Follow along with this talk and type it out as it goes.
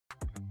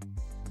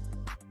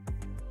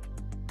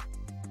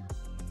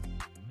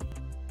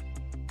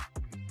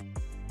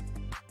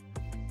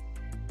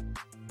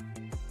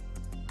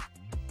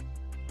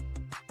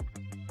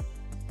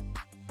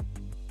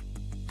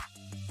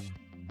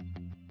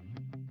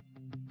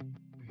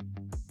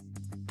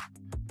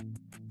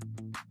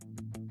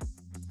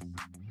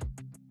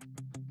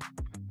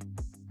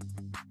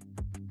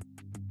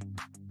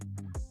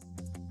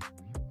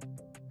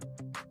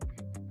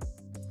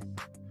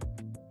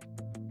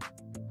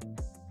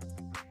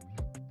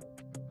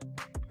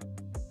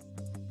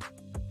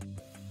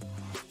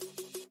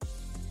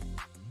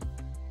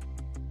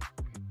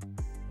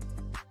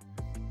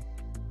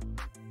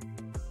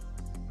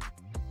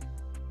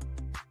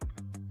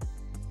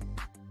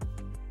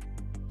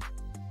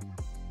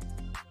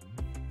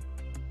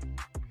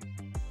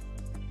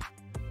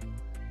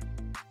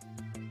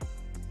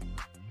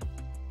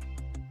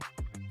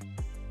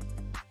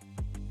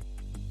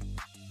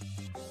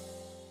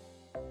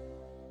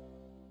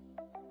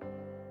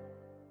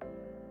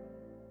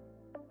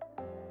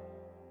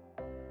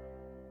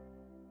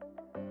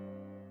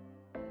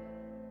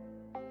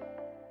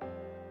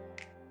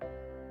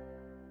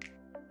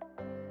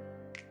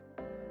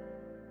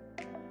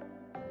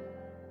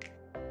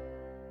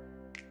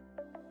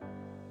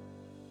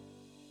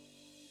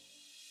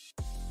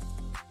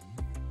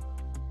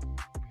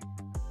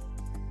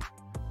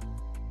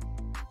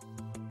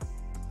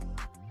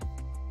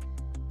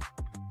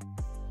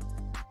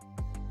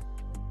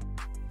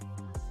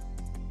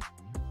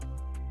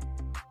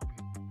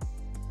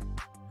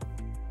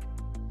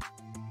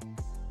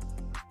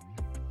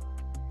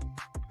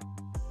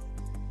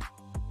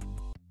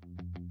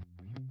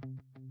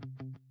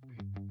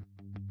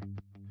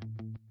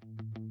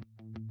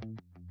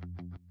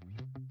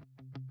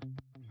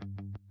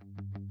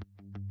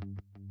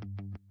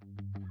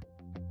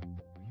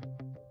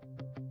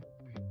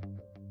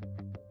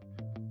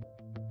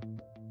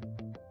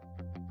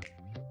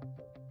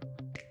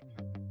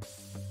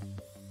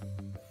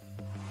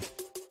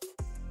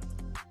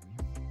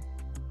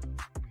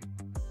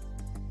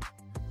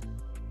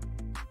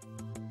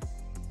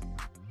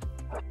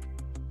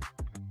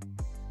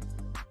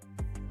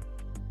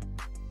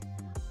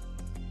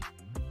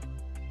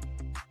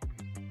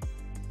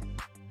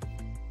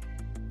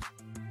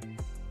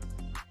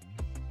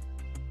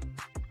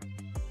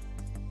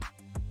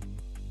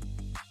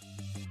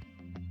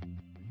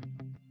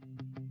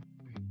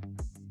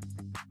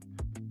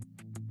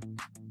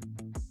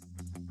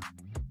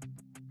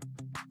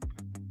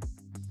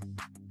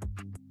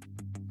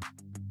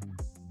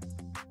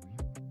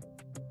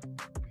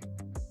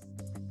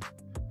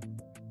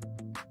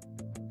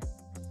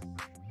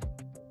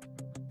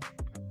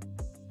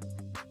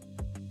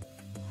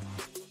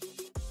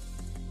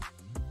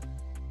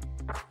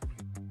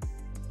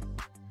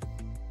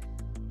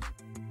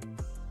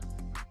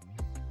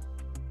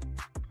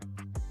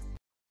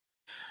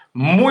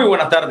Muy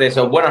buenas tardes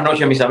o buenas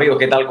noches, mis amigos.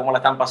 ¿Qué tal? ¿Cómo la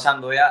están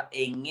pasando ya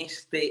en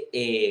este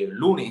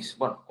lunes?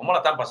 Bueno, ¿cómo la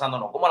están pasando?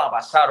 No, ¿cómo la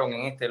pasaron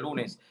en este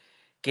lunes?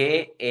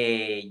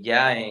 Que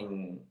ya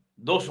en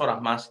 2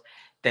 horas más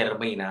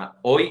termina.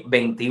 Hoy,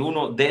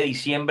 21 de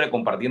diciembre,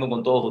 compartiendo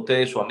con todos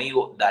ustedes su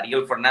amigo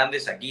Dariel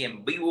Fernandez aquí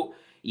en vivo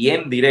y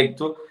en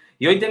directo.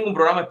 Y hoy tengo un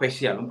programa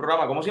especial, un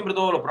programa, como siempre,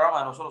 todos los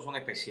programas de nosotros son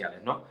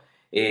especiales, ¿no?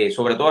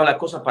 Sobre todas las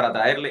cosas para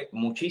traerle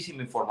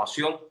muchísima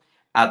información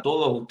a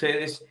todos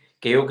ustedes,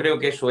 que yo creo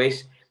que eso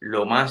es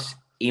lo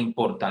más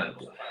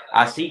importante.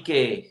 Así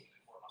que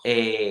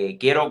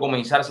quiero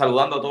comenzar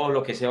saludando a todos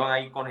los que se van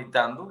a ir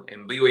conectando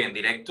en vivo y en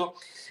directo.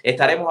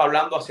 Estaremos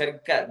hablando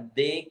acerca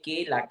de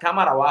que la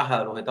Cámara Baja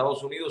de los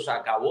Estados Unidos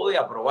acabó de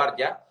aprobar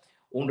ya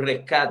un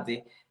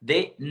rescate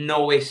de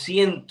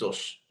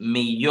 900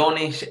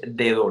 millones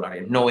de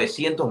dólares,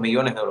 900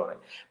 millones de dólares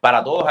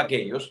para todos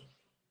aquellos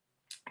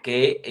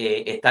que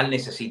están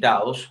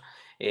necesitados.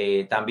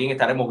 También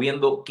estaremos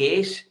viendo qué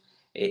es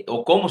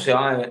o cómo se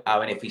van a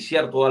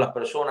beneficiar todas las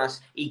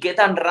personas y qué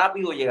tan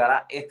rápido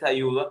llegará esta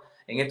ayuda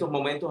en estos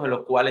momentos en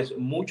los cuales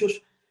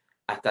muchos,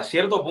 hasta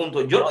cierto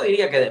punto, yo no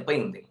diría que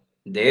dependen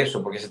de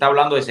eso, porque se está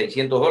hablando de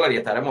 $600 y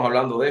estaremos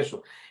hablando de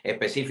eso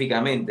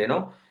específicamente,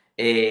 ¿no?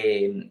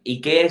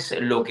 Y qué es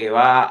lo que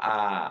va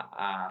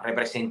a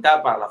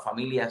representar para las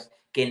familias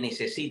que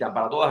necesitan,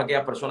 para todas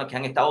aquellas personas que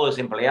han estado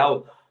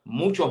desempleados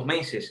muchos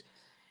meses.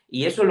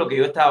 Y eso es lo que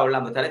yo estaba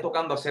hablando. Estaré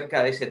tocando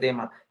acerca de ese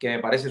tema que me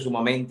parece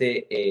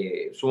sumamente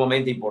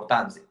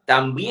importante.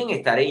 También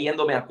estaré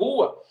yéndome a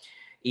Cuba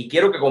y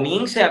quiero que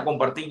comience a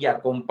compartir ya.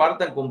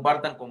 Compartan,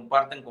 compartan,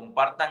 compartan,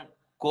 compartan,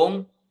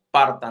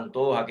 compartan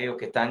todos aquellos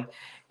que están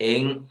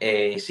en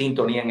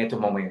sintonía en estos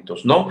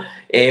momentos, ¿no?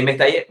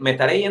 Me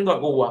estaré yendo a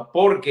Cuba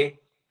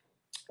porque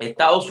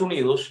Estados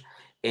Unidos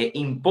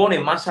impone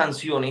más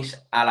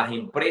sanciones a las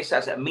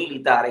empresas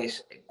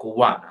militares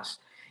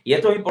cubanas. Y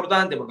esto es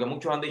importante porque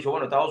muchos han dicho,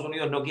 bueno, Estados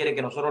Unidos no quiere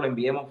que nosotros le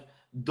enviemos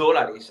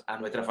dólares a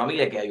nuestra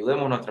familia, que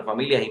ayudemos a nuestras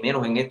familias y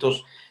menos en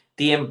estos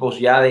tiempos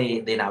ya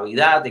de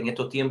Navidad, en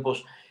estos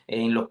tiempos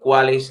en los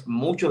cuales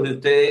muchos de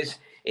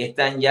ustedes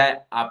están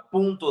ya a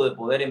punto de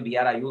poder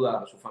enviar ayuda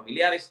a sus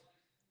familiares.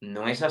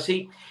 No es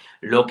así.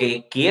 Lo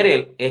que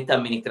quiere esta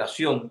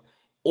administración,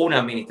 una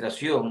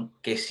administración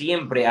que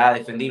siempre ha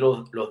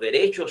defendido los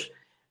derechos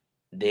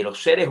de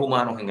los seres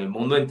humanos en el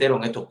mundo entero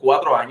en estos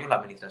 4 años, la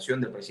administración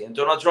del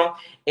presidente Donald Trump,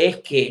 es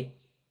que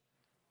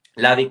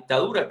la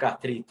dictadura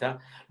castrista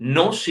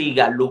no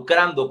siga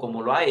lucrando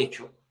como lo ha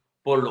hecho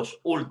por los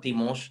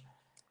últimos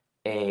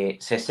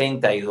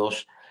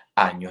 62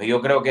 años. Y yo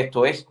creo que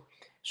esto es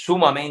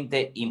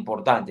sumamente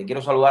importante.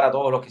 Quiero saludar a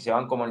todos los que se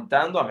van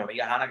comentando, a mi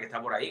amiga Hanna que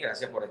está por ahí,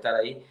 gracias por estar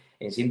ahí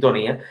en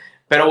sintonía.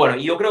 Pero bueno,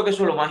 yo creo que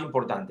eso es lo más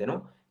importante,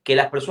 ¿no? Que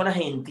las personas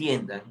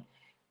entiendan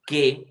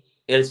que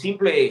el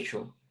simple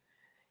hecho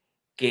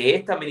que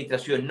esta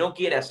administración no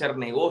quiere hacer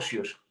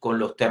negocios con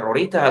los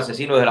terroristas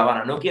asesinos de La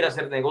Habana, no quiere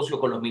hacer negocios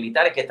con los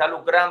militares que están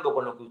lucrando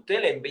con lo que usted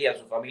le envía a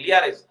sus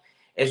familiares,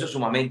 eso es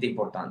sumamente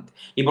importante.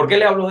 ¿Y por qué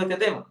le hablo de este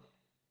tema?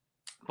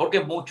 Porque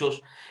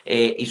muchos,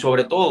 y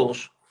sobre todo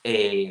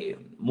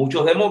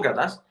muchos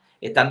demócratas,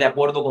 están de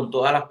acuerdo con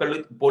todas las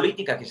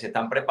políticas que se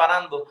están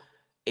preparando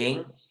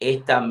en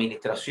esta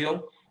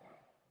administración,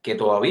 que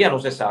todavía no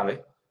se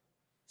sabe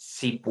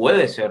si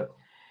puede ser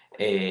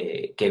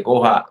que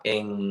coja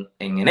en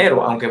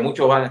enero, aunque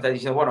muchos van a estar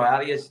diciendo, bueno,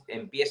 nadie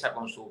empieza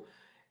con su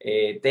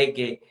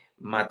teque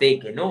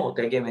mateque, no,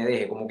 teque me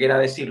deje, como quiera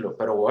decirlo,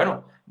 pero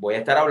bueno, voy a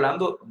estar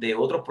hablando de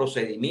otros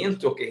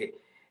procedimientos que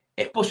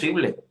es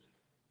posible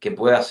que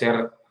pueda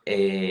hacer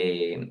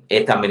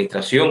esta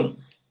administración.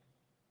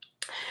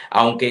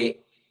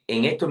 Aunque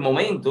en estos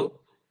momentos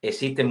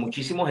existen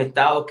muchísimos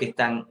estados que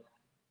están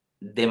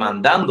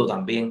demandando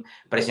también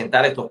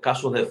presentar estos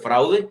casos de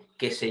fraude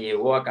que se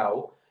llevó a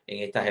cabo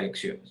en estas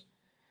elecciones.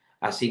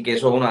 Así que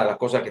eso es una de las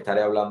cosas que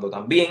estaré hablando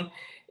también.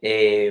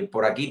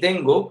 Por aquí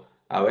tengo,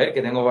 a ver,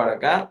 ¿qué tengo para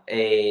acá?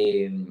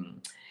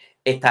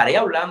 Estaré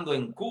hablando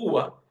en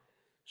Cuba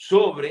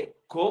sobre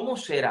cómo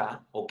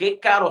será o qué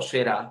caro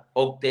será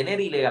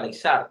obtener y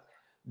legalizar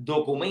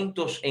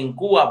documentos en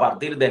Cuba a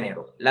partir de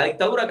enero. La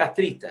dictadura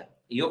castrista,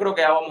 y yo creo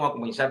que ya vamos a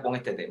comenzar con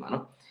este tema,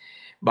 ¿no?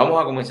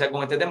 Vamos a comenzar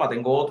con este tema.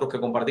 Tengo otros que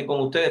compartir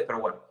con ustedes, pero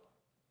bueno.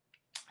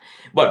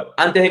 Bueno,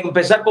 antes de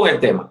empezar con el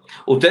tema,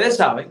 ustedes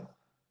saben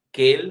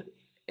que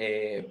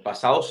el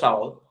pasado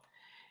sábado,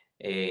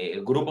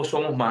 el grupo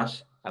Somos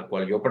Más, al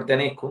cual yo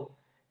pertenezco,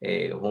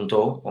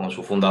 junto con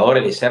su fundador,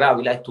 Eliezer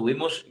Ávila,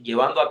 estuvimos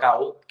llevando a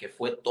cabo, que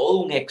fue todo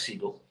un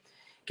éxito,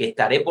 que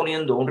estaré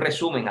poniendo un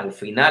resumen al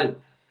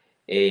final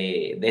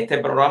de este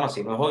programa,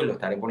 si no es hoy, lo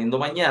estaré poniendo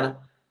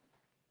mañana,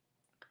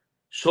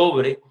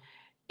 sobre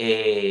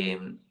eh,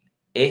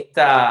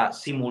 esta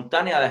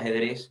simultánea de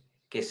ajedrez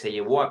que se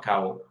llevó a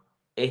cabo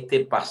este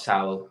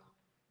pasado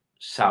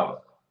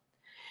sábado.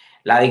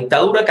 La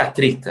dictadura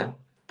castrista,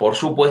 por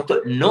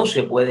supuesto, no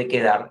se puede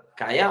quedar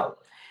callado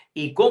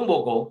y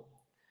convocó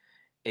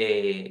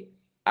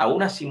a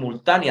una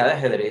simultánea de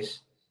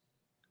ajedrez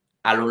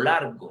a lo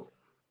largo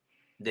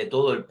de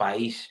todo el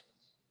país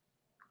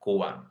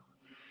cubano.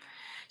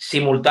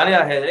 simultánea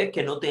de ajedrez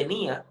que no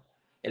tenía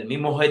el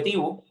mismo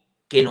objetivo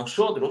que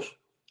nosotros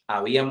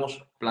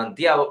habíamos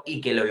planteado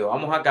y que lo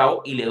llevamos a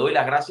cabo, y le doy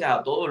las gracias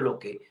a todos los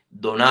que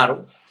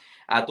donaron,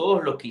 a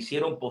todos los que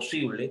hicieron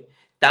posible,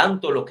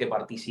 tanto los que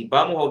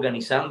participamos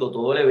organizando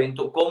todo el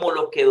evento como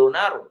los que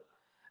donaron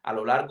a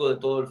lo largo de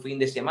todo el fin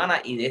de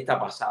semana y de esta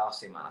pasada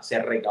semana.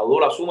 Se recaudó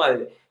la suma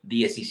de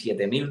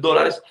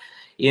 $17,000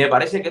 y me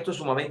parece que esto es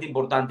sumamente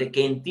importante,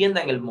 que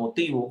entiendan el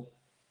motivo,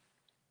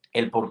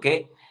 el por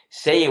qué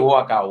se llevó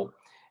a cabo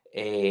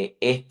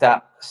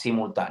esta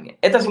simultánea.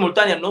 Esta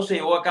simultánea no se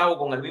llevó a cabo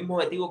con el mismo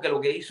objetivo que lo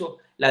que hizo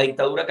la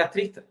dictadura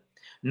castrista.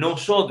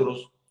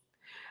 Nosotros,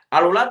 a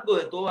lo largo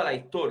de toda la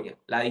historia,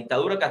 la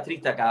dictadura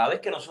castrista, cada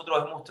vez que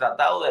nosotros hemos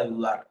tratado de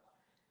ayudar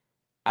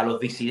a los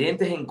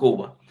disidentes en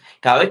Cuba,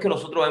 cada vez que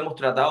nosotros hemos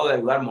tratado de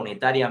ayudar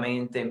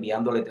monetariamente,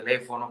 enviándole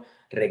teléfonos,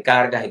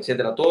 recargas,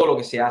 etcétera, todo lo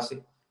que se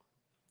hace,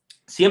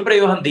 siempre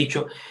ellos han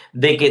dicho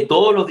de que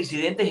todos los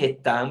disidentes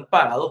están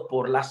pagados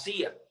por la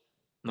CIA,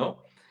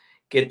 ¿no?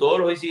 Que todos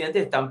los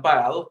disidentes están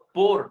pagados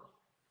por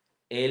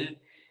el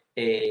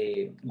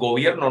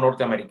gobierno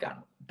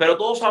norteamericano. Pero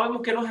todos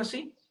sabemos que no es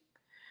así.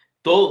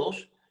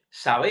 Todos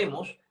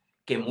sabemos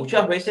que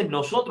muchas veces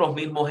nosotros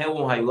mismos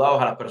hemos ayudado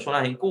a las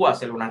personas en Cuba a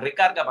hacer una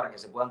recarga para que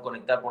se puedan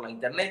conectar por la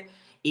internet,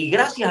 y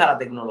gracias a la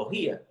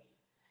tecnología,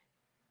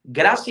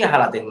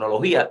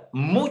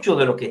 muchos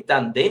de los que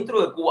están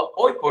dentro de Cuba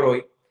hoy por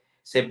hoy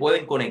se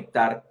pueden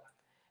conectar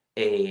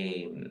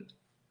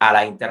a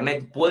la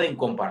internet, pueden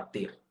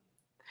compartir.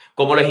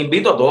 Como les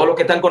invito a todos los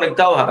que están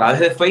conectados a través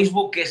de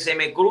Facebook que se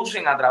me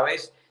crucen a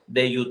través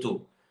de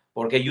YouTube,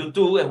 porque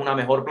YouTube es una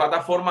mejor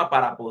plataforma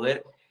para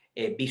poder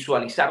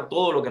visualizar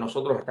todo lo que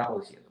nosotros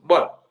estamos diciendo.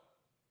 Bueno,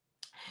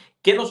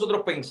 ¿qué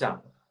nosotros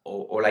pensamos?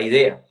 O la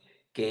idea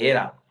que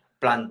era,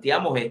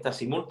 planteamos esta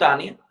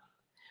simultánea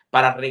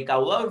para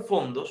recaudar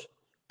fondos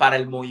para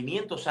el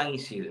movimiento San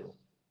Isidro.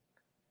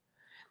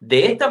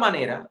 De esta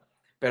manera,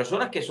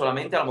 personas que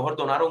solamente a lo mejor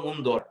donaron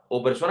 $1,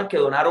 o personas que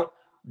donaron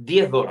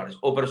 $10,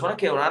 o personas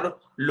que donaron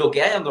lo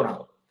que hayan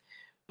donado,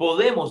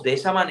 podemos de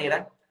esa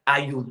manera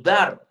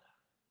ayudar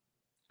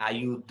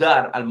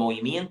al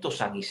movimiento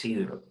San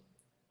Isidro,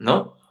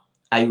 ¿no?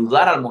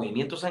 Ayudar al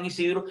movimiento San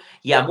Isidro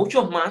y a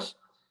muchos más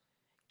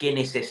que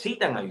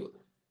necesitan ayuda,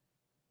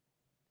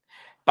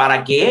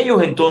 para que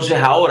ellos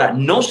entonces ahora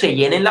no se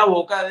llenen la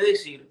boca de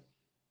decir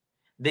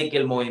de que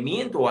el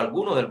movimiento o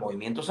algunos del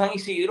movimiento San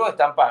Isidro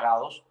están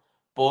pagados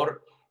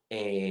por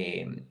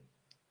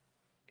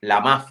la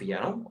mafia,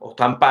 ¿no? O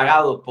están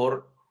pagados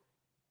por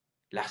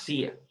la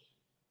CIA.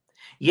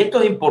 Y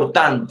esto es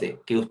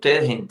importante que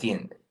ustedes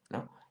entiendan,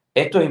 ¿no?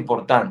 Esto es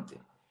importante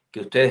que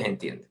ustedes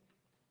entiendan.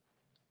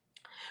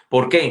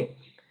 ¿Por qué?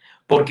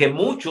 Porque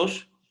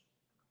muchos,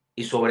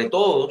 y sobre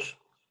todo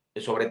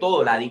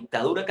la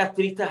dictadura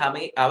castrista,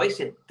 a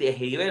veces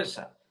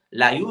tergiversa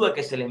la ayuda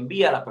que se le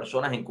envía a las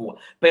personas en Cuba,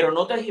 pero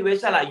no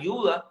tergiversa la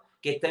ayuda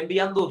que está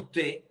enviando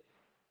usted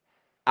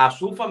a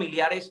sus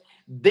familiares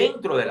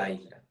dentro de la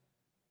isla.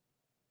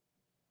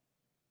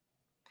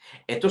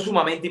 Esto es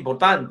sumamente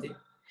importante.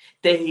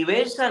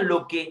 Tergiversan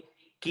lo que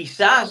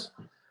quizás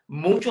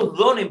muchos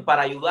donen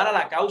para ayudar a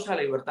la causa de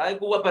la libertad de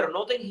Cuba, pero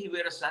no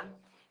tergiversan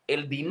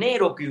el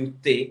dinero que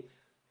usted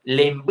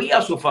le envía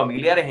a sus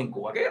familiares en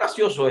Cuba. Qué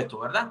gracioso esto,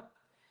 ¿verdad?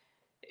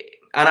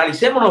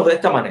 Analicémonos de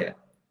esta manera.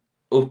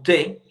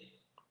 Usted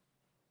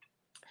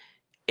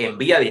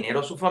envía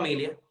dinero a su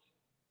familia,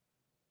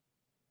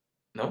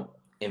 ¿no?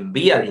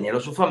 Envía dinero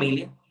a su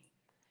familia.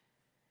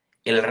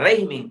 El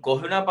régimen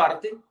coge una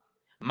parte,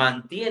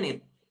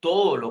 mantiene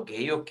todo lo que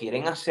ellos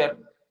quieren hacer,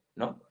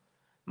 ¿no?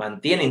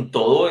 Mantienen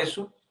todo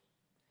eso,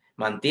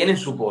 mantienen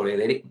su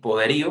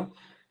poderío,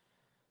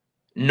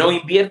 no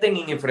invierten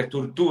en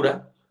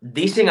infraestructura,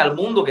 dicen al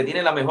mundo que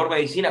tienen la mejor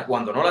medicina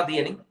cuando no la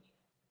tienen,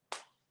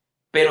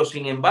 pero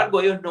sin embargo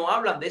ellos no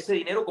hablan de ese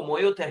dinero como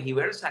ellos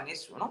tergiversan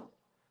eso, ¿no?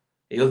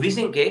 Ellos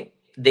dicen que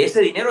de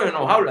ese dinero ellos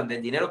nos hablan,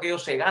 del dinero que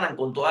ellos se ganan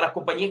con todas las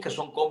compañías que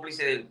son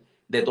cómplices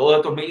de todos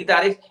estos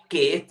militares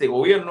que este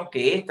gobierno,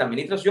 que esta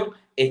administración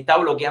está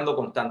bloqueando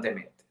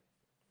constantemente.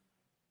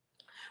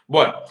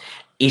 Bueno,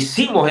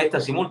 hicimos esta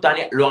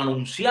simultánea, lo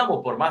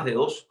anunciamos por más de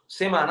 2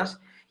 semanas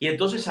y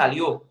entonces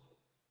salió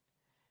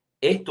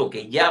esto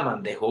que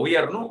llaman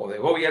desgobierno o de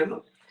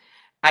gobierno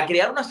a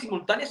crear una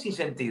simultánea sin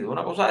sentido,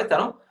 una cosa de esta,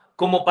 ¿no?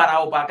 Como para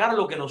opacar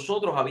lo que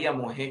nosotros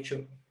habíamos hecho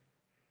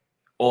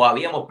o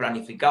habíamos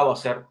planificado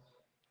hacer,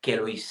 que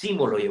lo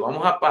hicimos, lo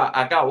llevamos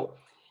a cabo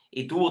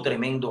y tuvo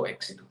tremendo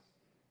éxito,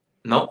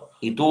 ¿no?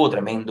 Y tuvo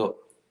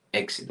tremendo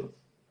éxito.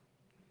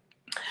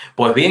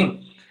 Pues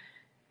bien,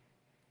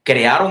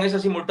 crearon esa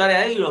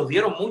simultánea y nos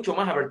dieron mucho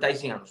más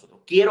advertising a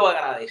nosotros. Quiero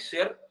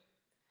agradecer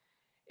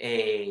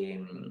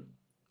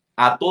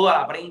a toda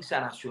la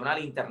prensa nacional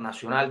e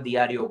internacional,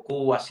 Diario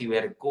Cuba,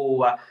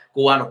 Cibercuba,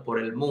 Cubanos por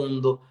el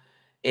Mundo,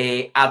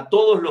 a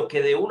todos los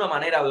que de una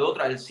manera o de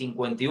otra, el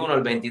 51,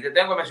 el 23,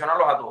 tengo que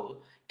mencionarlos a todos,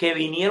 que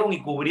vinieron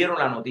y cubrieron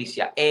la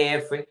noticia,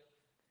 EF,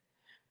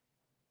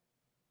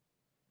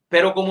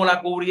 pero como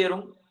la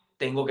cubrieron,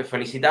 tengo que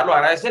felicitarlos,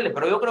 agradecerles,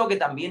 pero yo creo que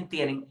también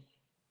tienen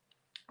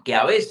que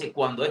a veces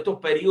cuando estos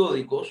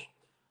periódicos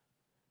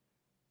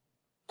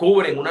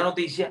cubren una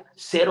noticia,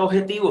 ser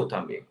objetivos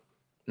también,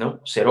 ¿no?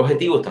 Ser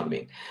objetivos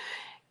también.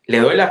 Le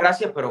doy las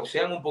gracias, pero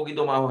sean un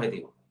poquito más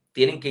objetivos.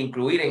 Tienen que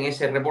incluir en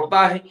ese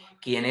reportaje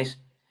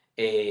quienes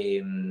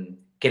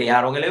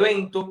crearon el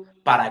evento,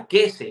 para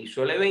qué se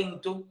hizo el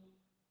evento,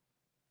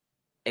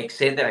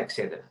 etcétera,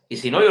 etcétera. Y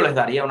si no, yo les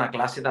daría una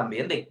clase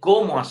también de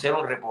cómo hacer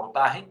un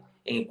reportaje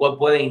en el cual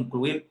pueden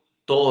incluir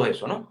todo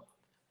eso, ¿no?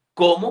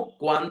 Cómo,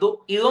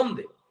 cuándo y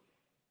dónde,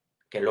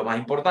 que es lo más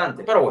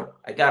importante. Pero bueno,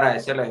 hay que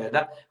agradecerle de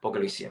verdad porque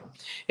lo hicieron.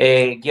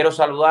 Quiero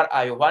saludar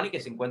a Giovanni, que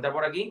se encuentra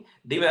por aquí.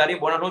 Dime, Dariel,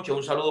 buenas noches.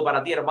 Un saludo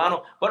para ti,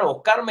 hermano. Bueno,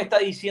 Oscar me está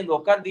diciendo,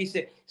 Oscar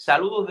dice,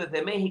 saludos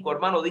desde México,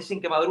 hermano.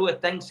 Dicen que Madruga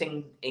está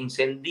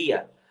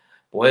encendida.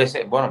 Puede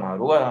ser, bueno,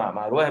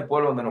 Madruga es el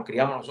pueblo donde nos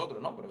criamos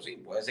nosotros, ¿no? Pero sí,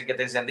 puede ser que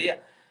esté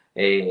encendida.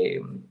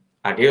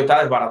 Aquello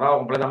está desbaratado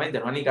completamente,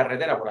 no hay ni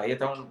carretera, por ahí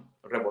está un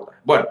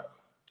reportaje. Bueno,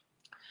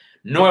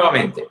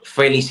 nuevamente,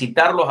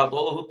 felicitarlos a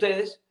todos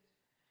ustedes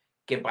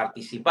que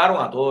participaron,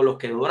 a todos los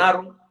que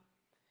donaron,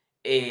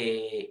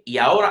 y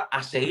ahora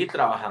a seguir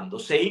trabajando,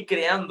 seguir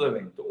creando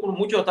eventos.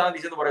 Muchos estaban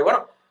diciendo por ahí,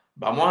 bueno,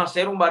 vamos a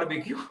hacer un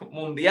barbecue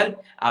mundial,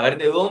 a ver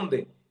de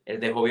dónde el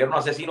desgobierno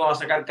asesino va a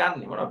sacar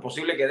carne. Bueno, es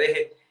posible que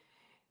deje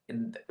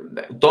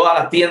todas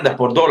las tiendas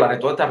por dólares,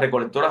 todas estas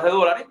recolectoras de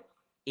dólares,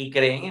 y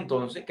crean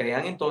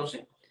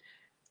entonces,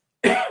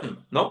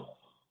 ¿no?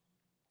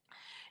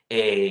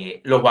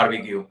 Los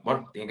barbecues.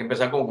 Bueno, tienen que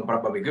empezar con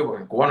comprar barbecue,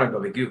 porque en Cuba no hay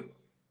barbecue.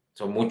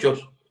 Son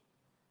muchos,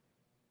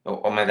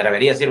 o me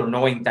atrevería a decir un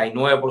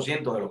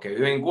 99% de los que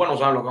viven en Cuba no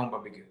saben lo que es un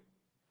barbecue.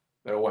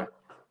 Pero bueno,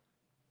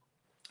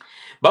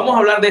 vamos a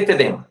hablar de este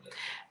tema.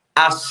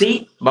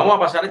 Así, vamos a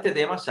pasar este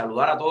tema,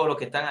 saludar a todos los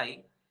que están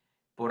ahí.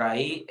 Por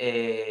ahí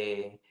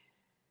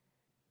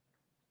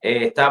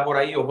está por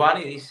ahí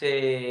Giovanni,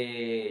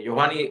 dice,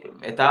 Giovanni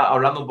está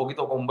hablando un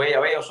poquito con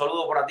Bella. Bella,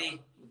 saludo para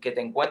ti, que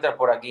te encuentras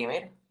por aquí,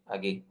 mire,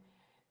 aquí.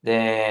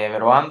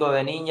 Probando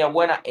de niña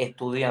buena,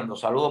 estudiando.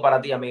 Saludo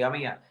para ti, amiga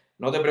mía.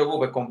 No te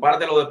preocupes,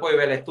 compártelo después y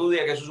ve la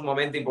estudia, que eso es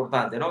sumamente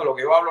importante, ¿no? Lo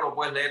que yo hablo lo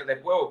puedes leer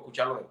después o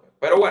escucharlo después.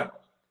 Pero bueno,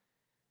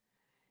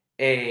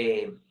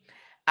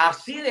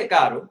 así de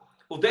caro,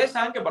 ustedes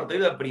saben que a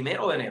partir del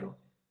 1 de enero,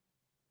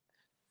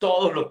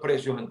 todos los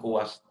precios en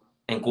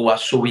Cuba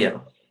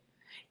subieron.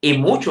 Y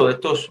muchos de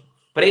estos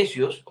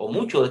precios o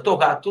muchos de estos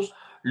gastos,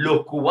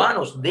 los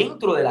cubanos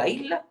dentro de la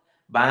isla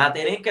van a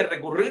tener que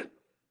recurrir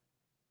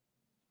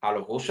a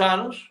los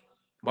gusanos,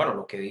 bueno,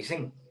 los que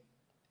dicen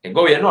el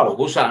gobierno, a los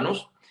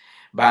gusanos,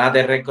 van a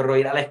tener que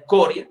recurrir a la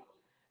escoria,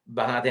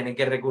 van a tener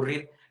que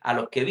recurrir a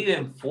los que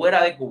viven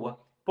fuera de Cuba.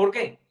 ¿Por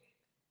qué?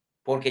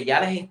 Porque ya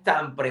les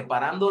están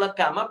preparando la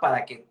cama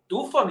para que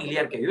tu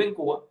familiar que vive en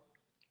Cuba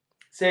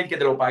sea el que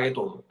te lo pague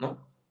todo,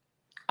 ¿no?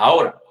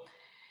 Ahora,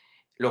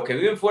 los que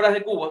viven fuera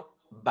de Cuba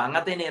van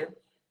a tener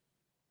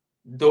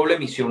doble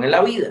misión en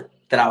la vida.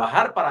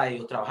 Trabajar para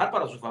ellos, trabajar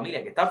para su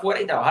familia que está afuera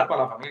y trabajar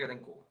para la familia que está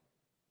en Cuba.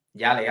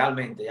 Ya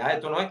legalmente, ya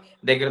esto no es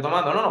decreto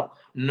mando,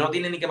 no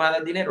tienen ni que pagar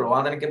el dinero, lo van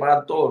a tener que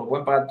pagar todo, lo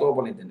pueden pagar todo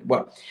por internet.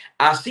 Bueno,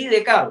 así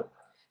de caro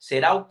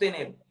será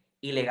obtener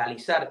y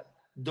legalizar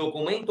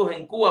documentos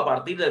en Cuba a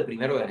partir del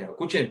 1 de enero.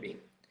 Escuchen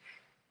bien.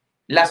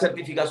 Las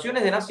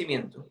certificaciones de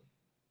nacimiento,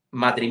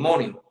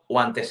 matrimonio o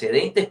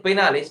antecedentes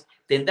penales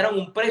tendrán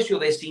un precio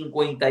de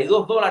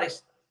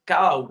 $52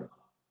 cada uno.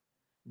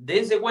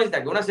 Dense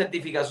cuenta que una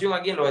certificación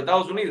aquí en los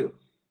Estados Unidos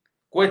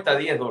cuesta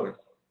 $10.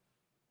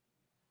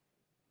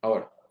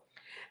 Ahora,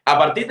 a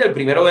partir del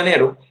 1 de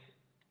enero,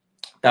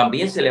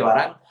 también se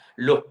elevarán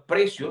los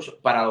precios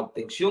para la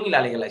obtención y la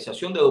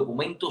legalización de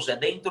documentos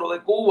dentro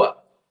de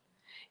Cuba.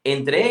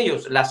 Entre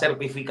ellos, las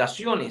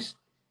certificaciones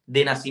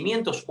de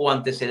nacimientos o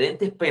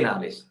antecedentes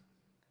penales,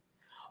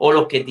 o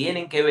los que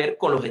tienen que ver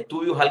con los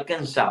estudios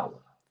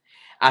alcanzados.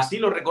 Así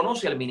lo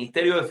reconoce el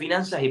Ministerio de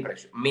Finanzas y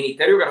Precios.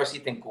 Ministerio que no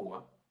existe en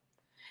Cuba.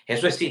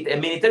 Eso existe. El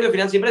Ministerio de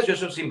Finanzas y Precios,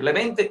 eso es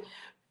simplemente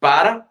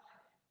para,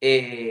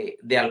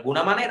 de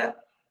alguna manera,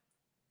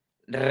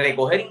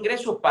 recoger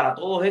ingresos para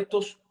todos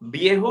estos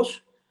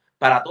viejos,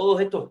 para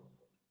todos estos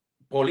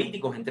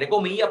políticos, entre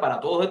comillas, para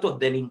todos estos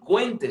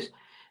delincuentes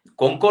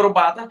con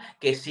corbata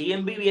que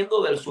siguen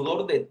viviendo del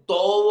sudor de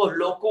todos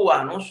los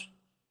cubanos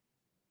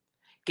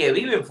que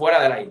viven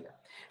fuera de la isla.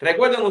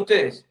 Recuerden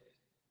ustedes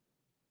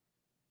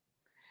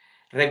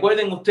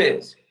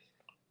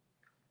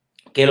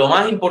que lo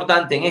más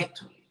importante en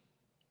esto,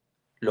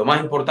 lo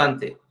más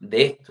importante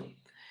de esto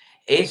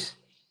es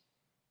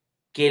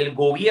que el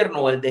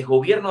gobierno o el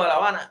desgobierno de La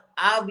Habana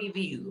ha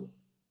vivido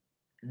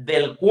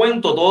del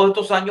cuento todos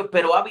estos años,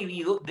 pero ha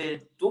vivido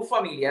de tus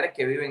familiares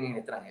que viven en el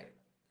extranjero.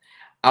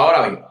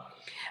 Ahora bien,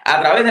 a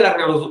través de la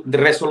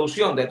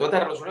resolución, de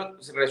todas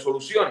estas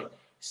resoluciones,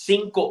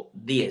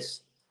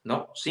 510,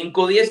 ¿no?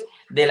 510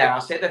 de la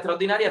Gaceta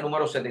Extraordinaria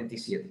número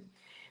 77.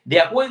 De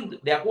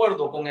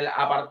acuerdo con el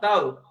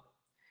apartado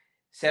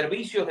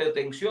servicios de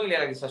obtención y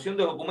legalización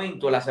de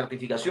documentos, las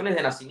certificaciones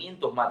de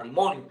nacimiento,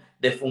 matrimonio,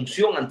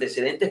 defunción,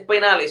 antecedentes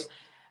penales,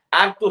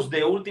 actos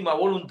de última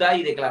voluntad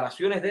y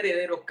declaraciones de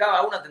herederos,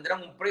 cada una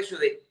tendrán un precio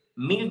de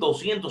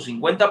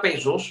 1.250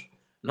 pesos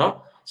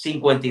 ¿no?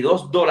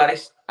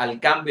 $52 al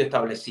cambio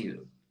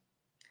establecido.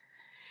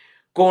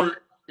 Con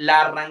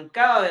la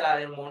arrancada de la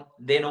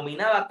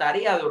denominada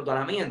tarea de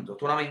ordenamiento,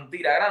 esto es una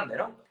mentira grande,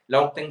 ¿no?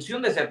 La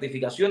obtención de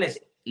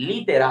certificaciones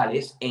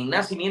literales en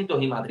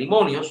nacimientos y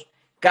matrimonios,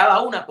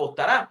 cada una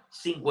costará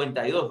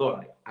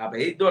 $52, a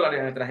pedir dólares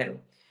en el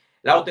extranjero.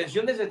 La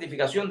obtención de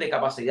certificación de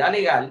capacidad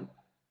legal,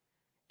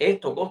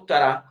 esto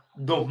costará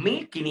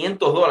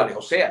 $2.500,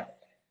 o sea,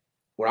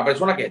 una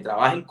persona que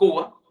trabaja en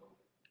Cuba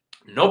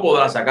no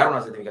podrá sacar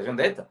una certificación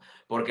de esta,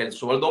 porque el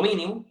sueldo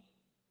mínimo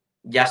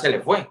ya se le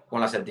fue con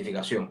la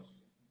certificación.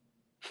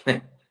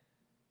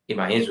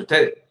 Imagínense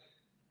ustedes.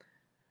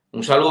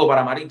 Un saludo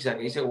para Marixa,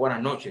 que dice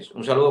buenas noches.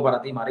 Un saludo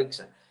para ti,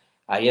 Marixa.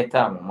 Ahí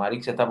estamos.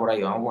 Marixa está por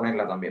ahí. Vamos a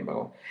ponerla también.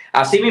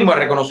 Asimismo, el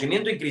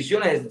reconocimiento de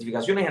inscripciones de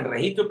certificaciones en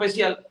registro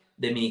especial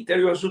del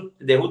Ministerio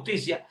de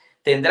Justicia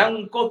tendrán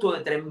un costo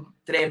de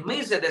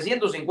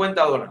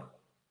 $3.750.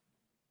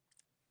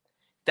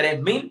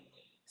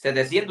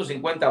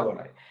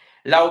 $3.750.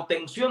 La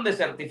obtención de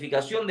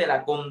certificación de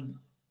la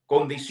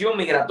condición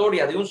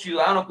migratoria de un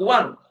ciudadano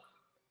cubano,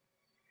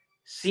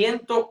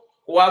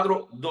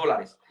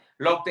 $104.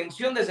 La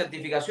obtención de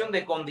certificación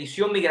de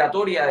condición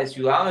migratoria de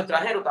ciudadano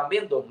extranjero,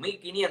 también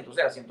 $2.500, o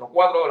sea,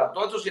 $104.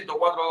 Todos esos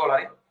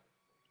 $104.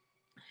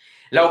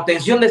 La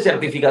obtención de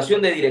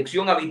certificación de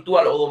dirección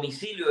habitual o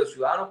domicilio de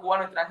ciudadanos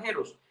cubanos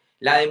extranjeros,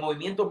 la de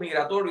movimientos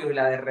migratorios y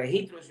la de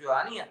registro de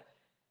ciudadanía,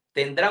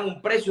 tendrán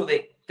un precio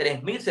de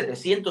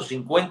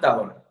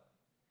 $3.750.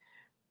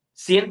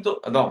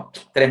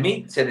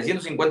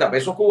 3.750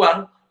 pesos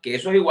cubanos, que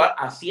eso es igual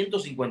a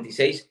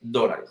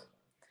 $156.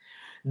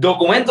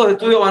 Documentos de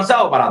estudio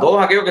avanzado para todos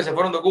aquellos que se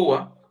fueron de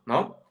Cuba,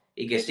 ¿no?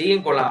 Y que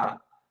siguen con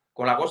la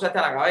cosa esta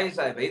en la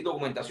cabeza de pedir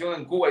documentación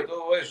en Cuba y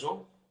todo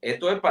eso.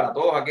 Esto es para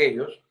todos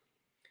aquellos.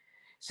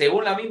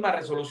 Según la misma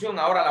resolución,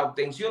 ahora la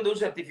obtención de un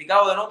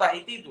certificado de notas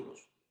y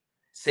títulos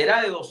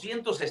será de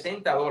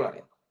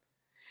 $260.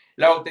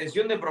 La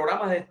obtención de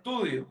programas de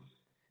estudio,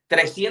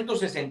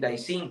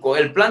 365.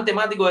 El plan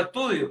temático de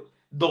estudio,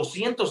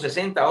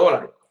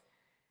 $260.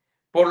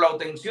 Por la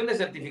obtención de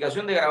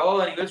certificación de graduado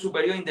de nivel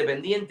superior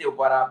independiente o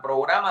para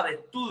programa de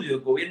estudio,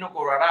 el gobierno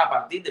cobrará a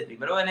partir del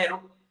 1 de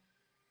enero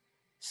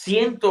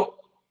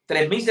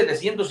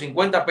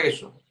 3.750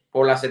 pesos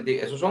por la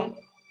certificación. Esos son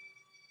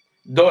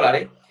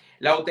dólares.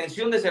 La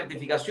obtención de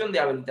certificación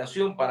de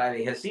habilitación para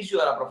el ejercicio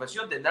de la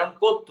profesión tendrá un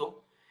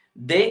costo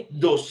de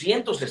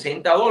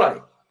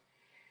 $260.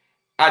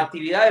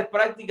 Actividades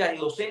prácticas y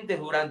docentes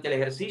durante el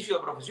ejercicio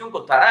de profesión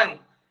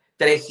costarán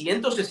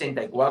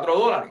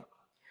 $364.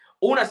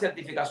 Una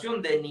certificación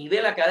de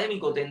nivel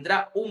académico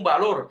tendrá un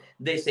valor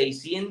de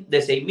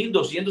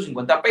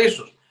 6.250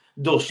 pesos,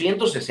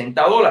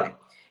 $260.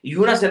 Y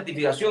una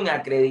certificación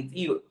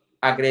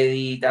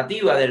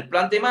acreditativa del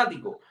plan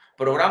temático,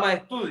 programa de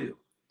estudio,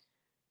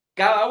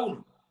 cada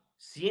uno,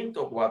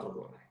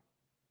 $104.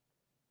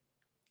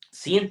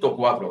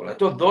 $104.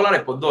 Esto es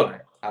dólares por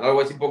dólares. Ahora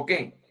voy a decir por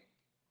qué.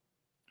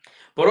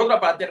 Por otra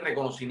parte, el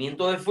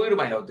reconocimiento de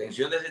firma y la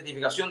obtención de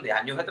certificación de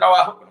años de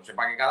trabajo, que no sé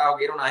para qué carajo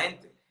quiere una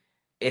gente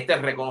este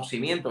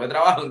reconocimiento de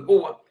trabajo en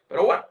Cuba,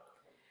 pero bueno,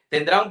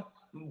 tendrá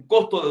un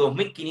costo de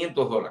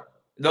 $2.500,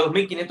 de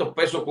 2.500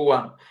 pesos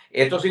cubanos.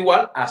 Esto es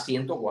igual a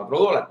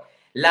 $104.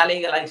 La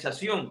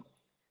legalización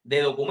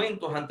de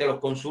documentos ante los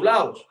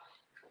consulados,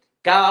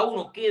 cada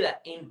uno queda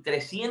en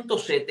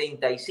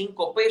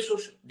 375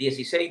 pesos,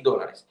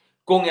 $16.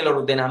 Con el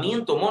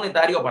ordenamiento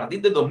monetario a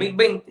partir de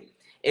 2020,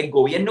 el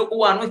gobierno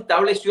cubano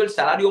estableció el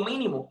salario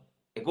mínimo,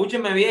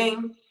 escúchenme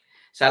bien,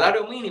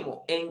 salario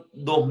mínimo en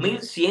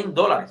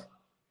 $2.100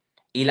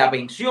 y la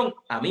pensión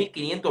a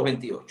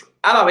 1.528,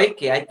 a la vez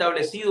que ha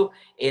establecido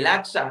el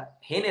alza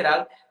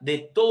general de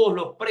todos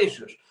los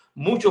precios.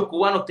 Muchos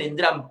cubanos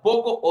tendrán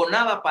poco o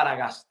nada para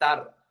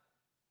gastar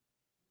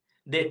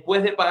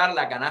después de pagar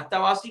la canasta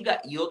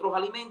básica y otros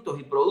alimentos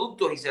y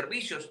productos y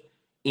servicios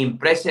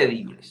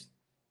imprescindibles.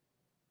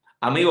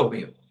 Amigos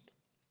míos,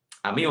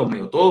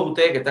 todos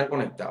ustedes que están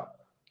conectados,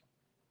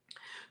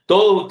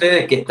 todos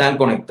ustedes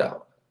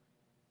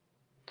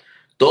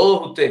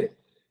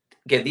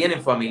que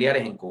tienen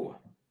familiares en Cuba,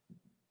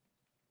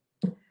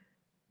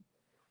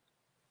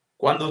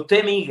 cuando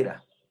usted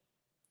migra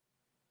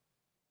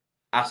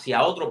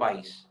hacia otro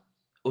país,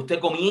 usted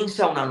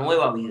comienza una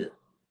nueva vida.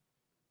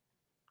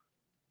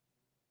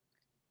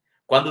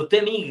 Cuando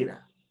usted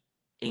migra,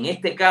 en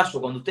este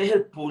caso, cuando usted es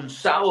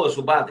expulsado de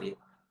su patria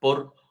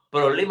por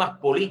problemas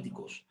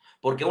políticos,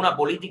 porque es una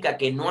política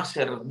que no ha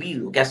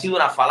servido, que ha sido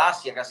una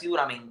falacia, que ha sido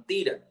una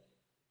mentira,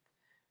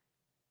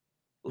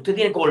 usted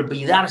tiene que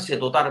olvidarse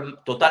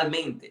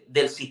totalmente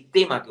del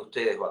sistema que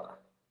usted dejó atrás.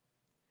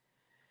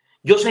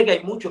 Yo sé que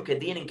hay muchos que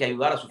tienen que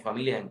ayudar a sus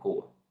familias en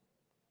Cuba,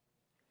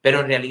 pero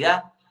en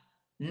realidad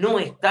no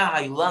estás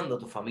ayudando a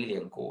tu familia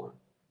en Cuba.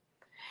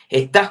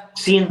 Estás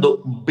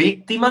siendo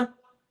víctima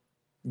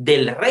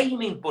del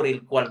régimen por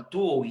el cual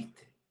tú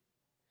huiste.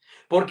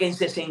 Porque en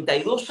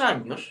 62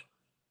 años,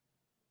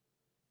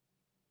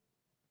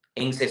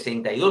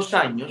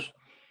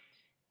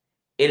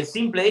 el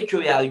simple hecho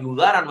de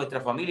ayudar a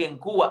nuestra familia en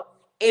Cuba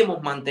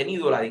hemos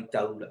mantenido la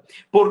dictadura.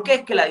 ¿Por qué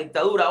es que la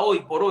dictadura hoy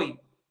por hoy,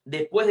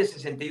 después de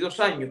 62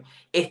 años,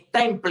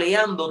 está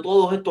empleando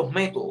todos estos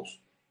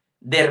métodos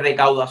de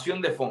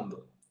recaudación de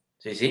fondos?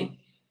 Sí, sí.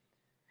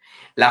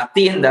 Las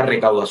tiendas,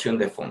 recaudación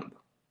de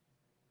fondos.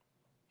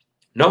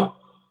 ¿No?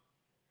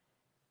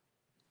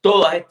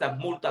 Todas estas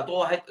multas,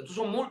 esto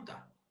son multas.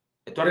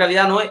 Esto en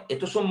realidad no es,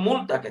 esto son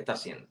multas que está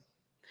haciendo.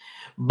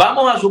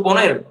 Vamos a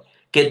suponer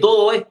que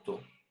todo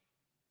esto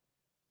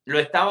lo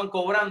estaban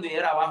cobrando y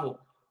era bajo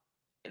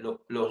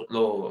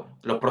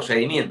los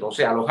procedimientos, o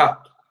sea, los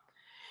gastos.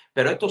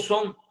 Pero estos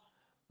son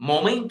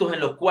momentos en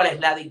los cuales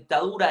la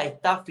dictadura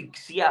está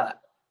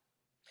asfixiada.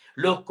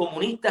 Los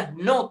comunistas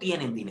no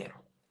tienen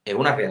dinero. Es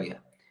una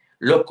realidad.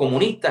 Los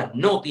comunistas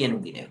no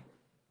tienen dinero.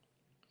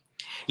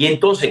 Y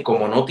entonces,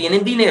 como no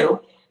tienen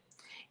dinero,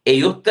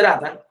 ellos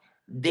tratan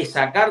de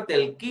sacarte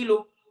el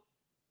kilo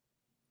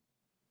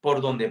por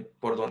donde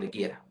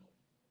quiera,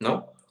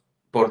 ¿no?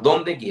 Por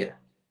donde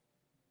quiera.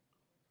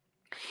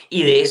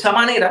 Y de esa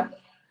manera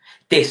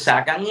te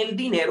sacan el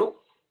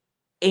dinero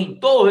en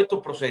todos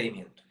estos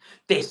procedimientos.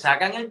 Te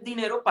sacan el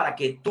dinero para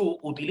que tú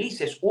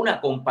utilices una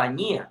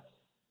compañía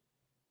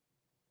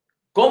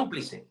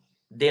cómplice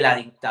de la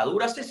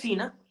dictadura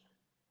asesina,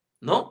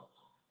 ¿no?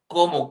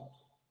 Como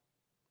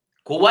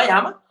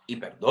Cubayama, y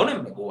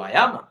perdónenme,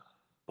 Cubayama,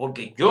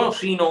 porque yo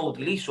sí no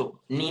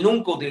utilizo, ni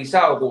nunca he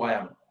utilizado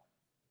Cubayama.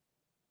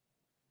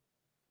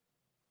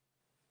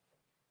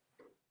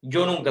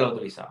 Yo nunca lo he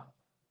utilizado.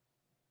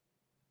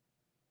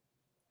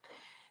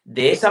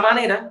 De esa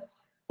manera,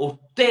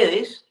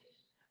 ustedes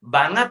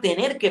van a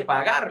tener que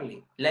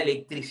pagarle la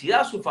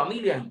electricidad a su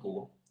familia en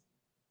Cuba.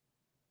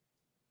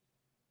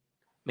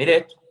 Mire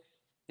esto.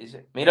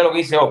 Dice, mira lo que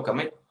dice Oscar.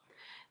 Mira.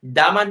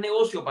 Da más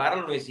negocio pagar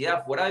la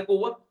universidad fuera de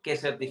Cuba que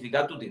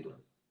certificar tu título.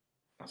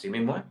 Así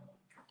mismo es.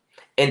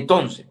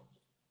 Entonces,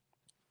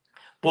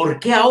 ¿por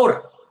qué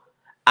ahora,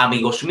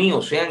 amigos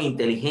míos, sean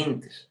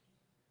inteligentes?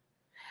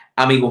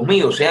 Amigos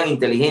míos, sean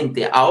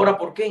inteligentes. ¿Ahora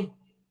por qué?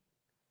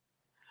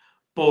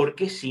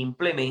 Porque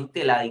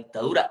simplemente la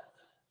dictadura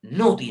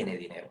no tiene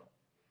dinero.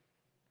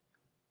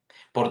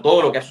 Por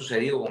todo lo que ha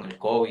sucedido con el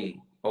COVID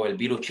o el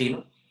virus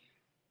chino,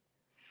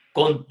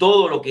 con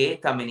todo lo que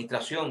esta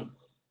administración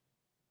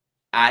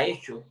ha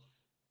hecho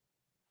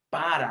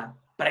para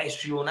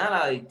presionar a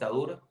la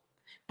dictadura,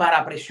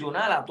 para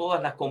presionar a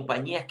todas las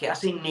compañías que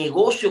hacen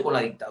negocio con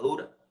la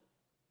dictadura.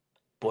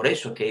 Por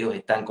eso es que ellos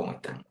están como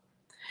están.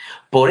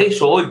 Por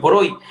eso hoy por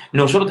hoy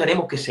nosotros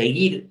tenemos que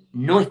seguir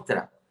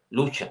nuestra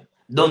lucha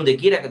donde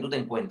quiera que tú te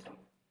encuentres.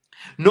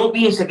 No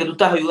pienses que tú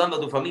estás ayudando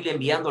a tu familia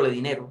enviándole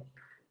dinero.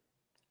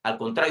 Al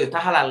contrario,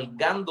 estás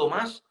alargando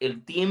más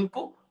el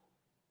tiempo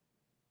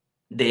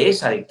de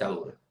esa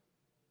dictadura.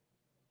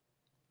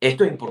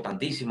 Esto es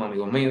importantísimo,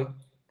 amigos míos.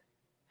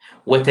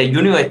 Western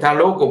Union está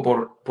loco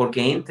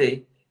porque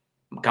entre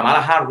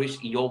Kamala Harris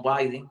y Joe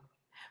Biden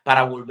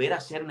para volver a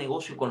hacer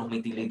negocio con los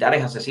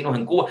militares asesinos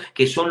en Cuba,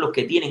 que son los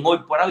que tienen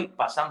hoy por hoy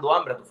pasando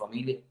hambre a tu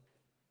familia.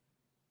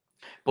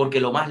 Porque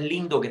lo más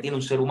lindo que tiene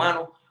un ser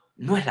humano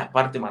no es las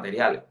partes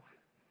materiales.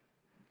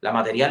 Lo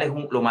material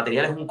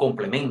es un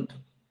complemento.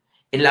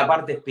 Es la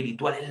parte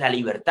espiritual, es la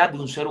libertad de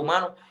un ser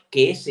humano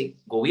que ese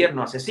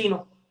gobierno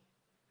asesino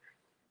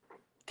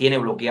tiene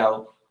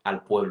bloqueado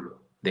al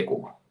pueblo de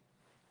Cuba.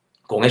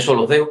 Con eso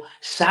los dejo.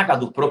 Saca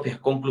tus propias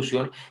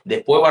conclusiones.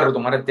 Después voy a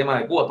retomar el tema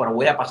de Cuba, pero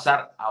voy a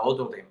pasar a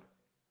otro tema.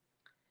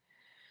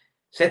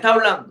 Se está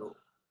hablando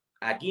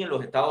aquí en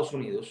los Estados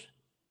Unidos,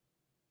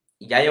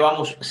 y ya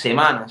llevamos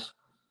semanas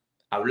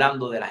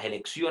hablando de las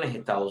elecciones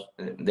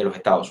de los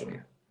Estados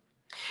Unidos.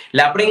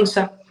 La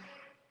prensa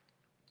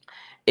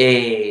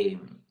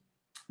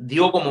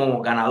dio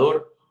como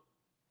ganador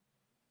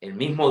el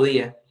mismo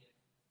día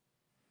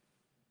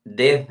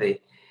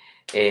desde,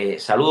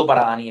 saludo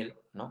para Daniel,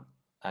 ¿no?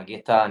 Aquí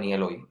está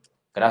Daniel hoy.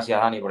 Gracias,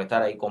 Dani, por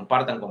estar ahí.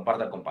 Compartan.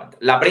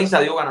 La prensa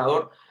dio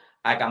ganador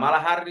a Kamala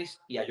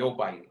Harris y a Joe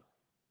Biden.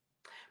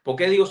 ¿Por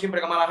qué digo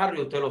siempre Kamala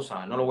Harris? Usted lo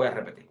sabe, no lo voy a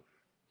repetir.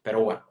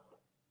 Pero bueno.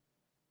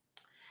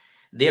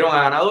 Dieron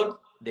a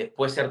ganador,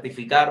 después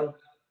certificaron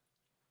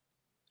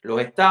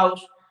los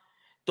estados.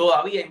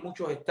 Todavía hay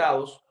muchos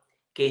estados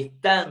que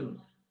están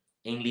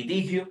en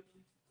litigio.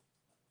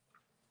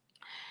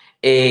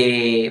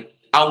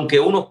 Aunque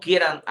unos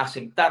quieran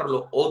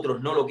aceptarlo,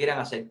 otros no lo quieran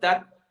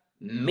aceptar.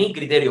 Mi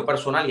criterio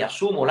personal, y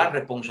asumo la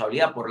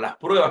responsabilidad por las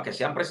pruebas que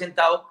se han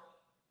presentado,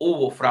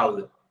 hubo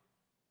fraude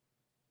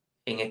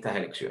en estas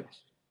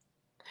elecciones.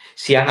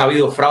 Si han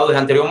habido fraudes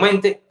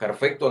anteriormente,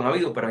 perfecto, han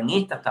habido, pero en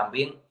estas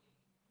también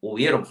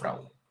hubieron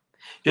fraude.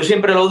 Yo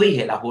siempre lo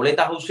dije, las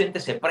boletas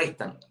ausentes se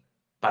prestan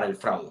para el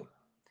fraude.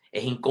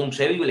 Es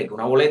inconcebible que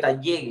una boleta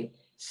llegue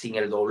sin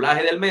el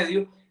doblaje del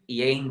medio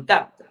y es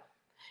intacta.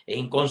 Es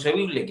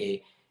inconcebible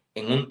que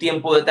en un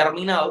tiempo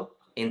determinado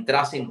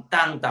entrasen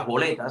tantas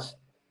boletas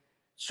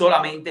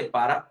solamente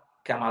para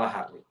Kamala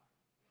Harris.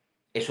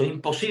 Eso es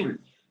imposible.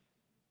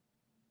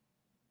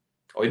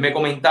 Hoy me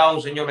comentaba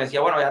un señor, me decía,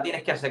 bueno, ya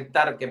tienes que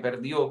aceptar que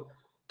perdió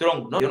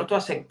Trump. No, yo no estoy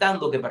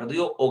aceptando que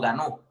perdió o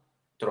ganó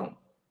Trump.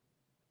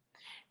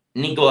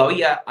 Ni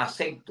todavía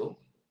acepto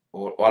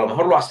o a lo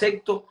mejor lo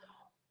acepto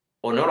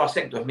o no lo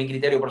acepto, es mi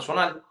criterio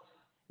personal,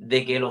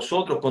 de que los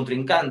otros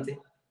contrincantes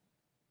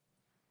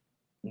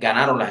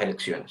ganaron las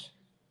elecciones.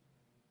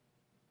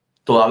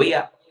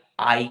 Todavía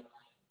hay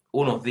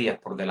unos días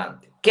por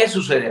delante. ¿Qué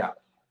sucederá?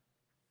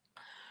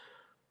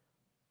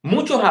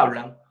 Muchos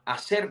hablan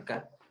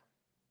acerca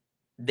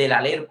de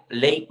la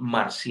ley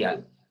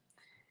marcial.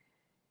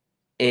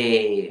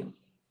 ¿Qué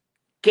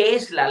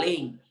es la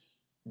ley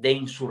de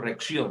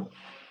insurrección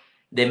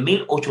de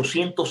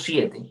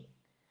 1807?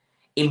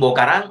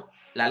 ¿Invocarán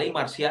la ley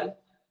marcial?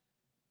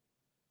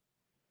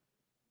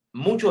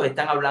 Muchos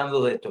están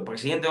hablando de esto. El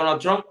presidente Donald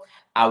Trump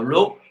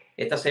habló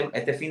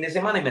este fin de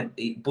semana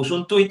y puso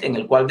un tuit en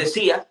el cual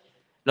decía,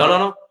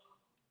 no,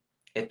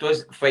 esto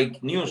es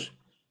fake news.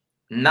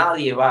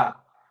 Nadie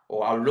va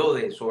o habló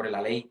sobre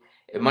la ley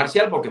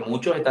marcial porque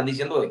muchos están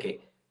diciendo de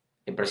que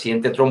el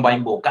presidente Trump va a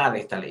invocar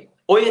esta ley.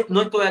 Hoy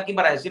no estoy aquí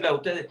para decirles a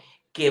ustedes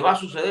que va a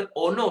suceder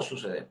o no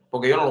suceder,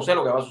 porque yo no lo sé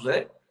lo que va a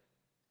suceder.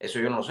 Eso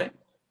yo no lo sé.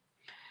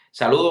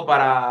 Saludo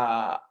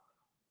para...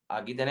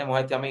 Aquí tenemos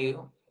a este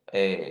amigo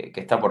que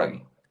está por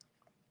aquí.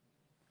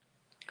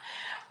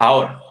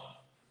 Ahora,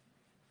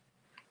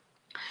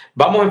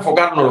 vamos a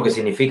enfocarnos en lo que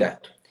significa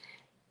esto.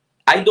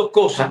 Hay dos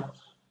cosas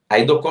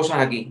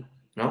aquí,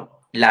 ¿no?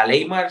 La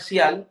ley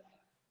marcial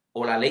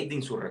o la ley de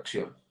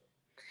insurrección.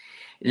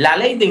 La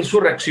ley de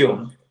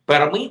insurrección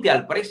permite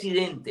al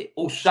presidente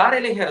usar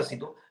el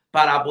ejército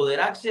para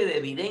apoderarse de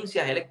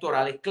evidencias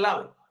electorales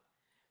clave.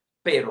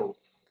 Pero,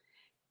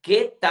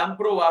 ¿qué tan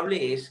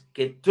probable es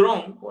que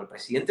Trump o el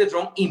presidente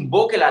Trump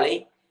invoque la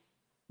ley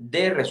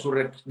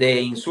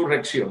de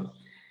insurrección?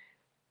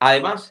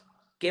 Además,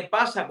 ¿qué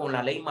pasa con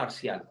la ley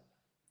marcial?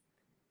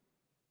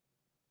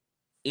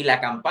 Y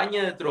la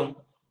campaña de Trump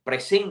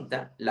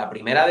presenta la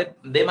primera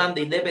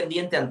demanda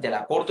independiente ante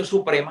la Corte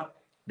Suprema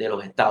de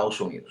los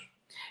Estados Unidos.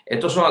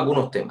 Estos son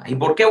algunos temas. ¿Y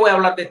por qué voy a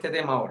hablar de este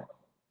tema ahora?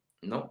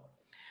 ¿No?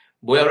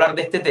 Voy a hablar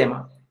de este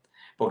tema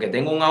porque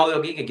tengo un audio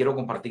aquí que quiero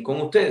compartir con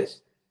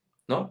ustedes,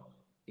 ¿no?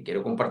 Y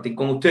quiero compartir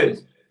con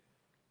ustedes.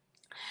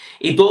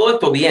 Y todo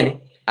esto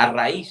viene a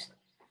raíz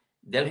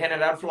del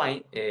general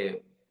Flynn,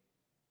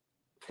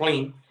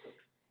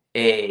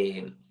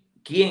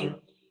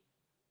 quien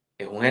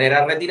es un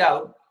general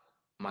retirado,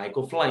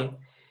 Michael Flynn,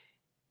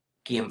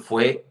 quien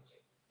fue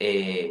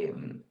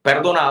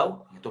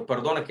perdonado, estos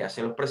perdones que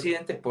hacen los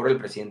presidentes por el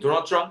presidente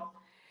Donald Trump.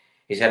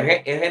 Y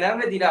el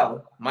general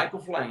retirado,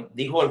 Michael Flynn,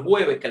 dijo el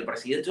jueves que el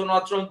presidente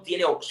Donald Trump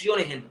tiene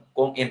opciones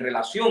en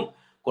relación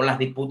con las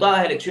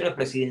disputadas elecciones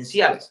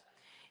presidenciales,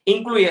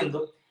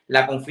 incluyendo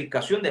la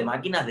confiscación de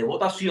máquinas de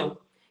votación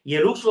y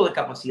el uso de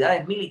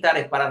capacidades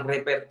militares para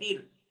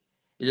repetir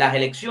las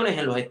elecciones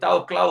en los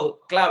estados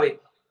clave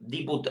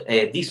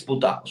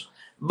disputados.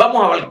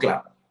 Vamos a ver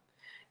claro.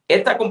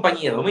 Esta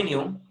compañía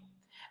Dominion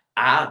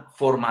ha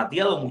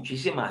formateado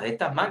muchísimas de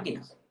estas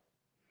máquinas.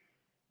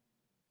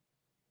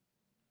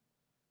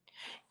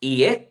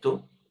 Y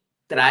esto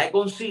trae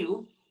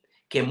consigo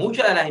que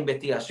muchas de las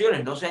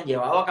investigaciones no se han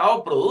llevado a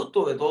cabo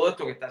producto de todo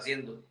esto que está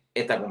haciendo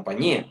esta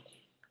compañía.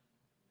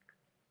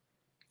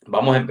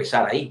 Vamos a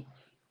empezar ahí.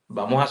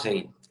 Vamos a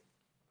seguir.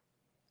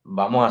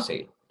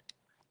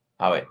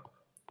 A ver.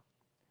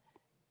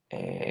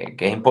 Que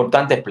es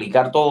importante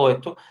explicar todo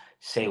esto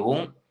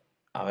según...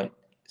 A ver.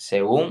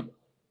 Según...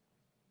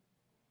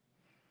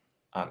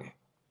 Okay.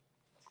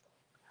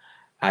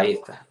 Ahí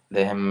está.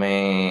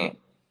 Déjenme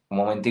un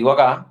momentico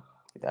acá.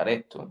 Quitar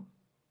esto.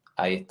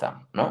 Ahí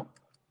está, ¿no?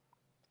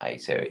 Ahí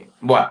se ve.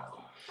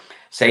 Bueno,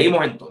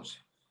 seguimos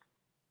entonces.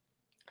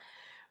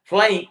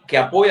 Flynn, que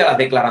apoya las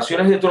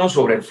declaraciones de Trump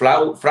sobre el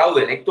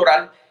fraude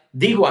electoral,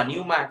 dijo a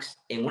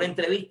Newsmax en una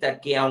entrevista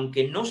que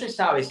aunque no se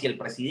sabe si el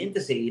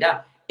presidente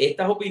seguirá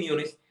estas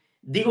opiniones,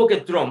 dijo que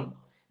Trump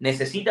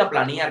necesita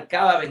planear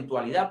cada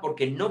eventualidad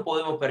porque no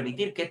podemos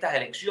permitir que estas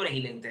elecciones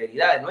y la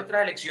integridad de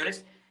nuestras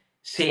elecciones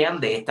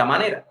sean de esta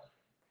manera.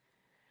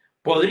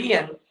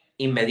 Podrían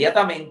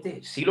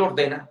inmediatamente, si lo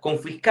ordena,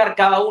 confiscar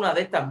cada una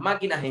de estas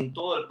máquinas en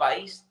todo el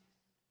país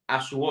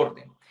a su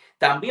orden.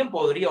 También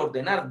podría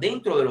ordenar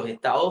dentro de los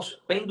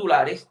estados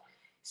pendulares,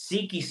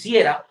 si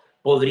quisiera,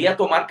 podría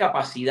tomar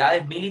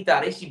capacidades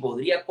militares y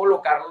podría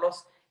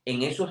colocarlos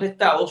en esos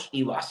estados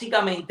y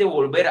básicamente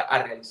volver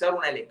a realizar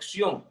una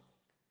elección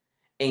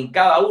en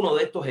cada uno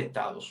de estos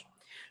estados.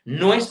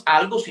 No es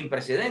algo sin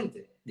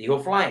precedentes, dijo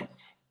Flynn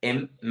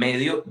en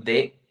medio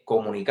de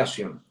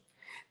comunicación.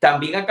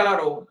 También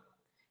aclaró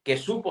que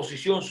su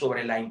posición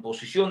sobre la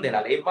imposición de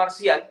la ley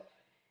marcial,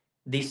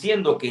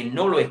 diciendo que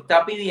no lo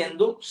está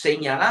pidiendo,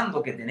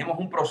 señalando que tenemos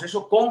un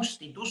proceso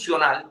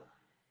constitucional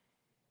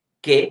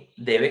que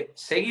debe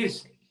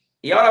seguirse.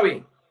 Y ahora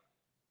bien,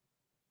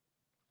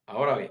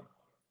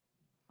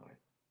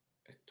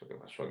 ¿esto qué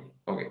pasó aquí?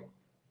 Ok.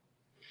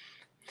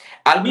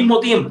 Al mismo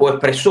tiempo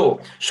expresó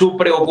su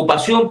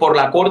preocupación por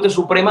la Corte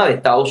Suprema de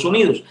Estados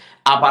Unidos,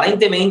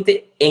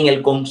 aparentemente en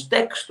el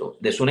contexto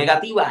de su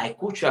negativa a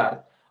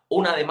escuchar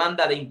una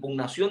demanda de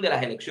impugnación de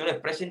las elecciones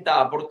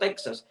presentada por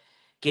Texas,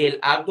 que el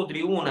alto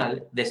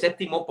tribunal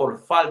desestimó por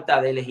falta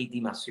de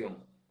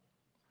legitimación.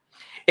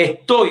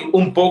 Estoy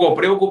un poco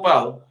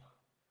preocupado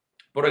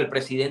por el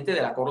presidente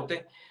de la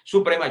Corte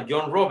Suprema,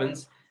 John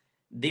Roberts,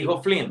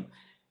 dijo Flynn.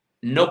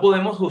 No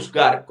podemos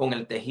juzgar con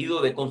el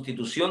tejido de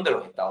constitución de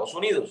los Estados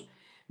Unidos.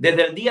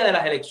 Desde el día de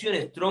las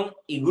elecciones, Trump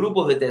y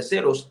grupos de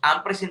terceros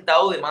han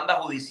presentado demandas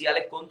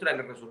judiciales contra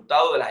el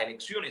resultado de las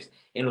elecciones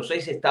en los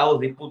 6 estados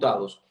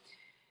disputados.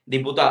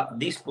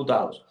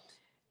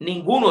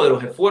 Ninguno de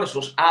los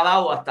esfuerzos ha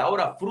dado hasta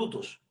ahora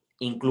frutos,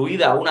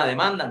 incluida una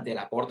demanda ante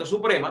la Corte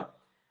Suprema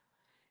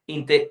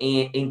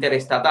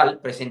interestatal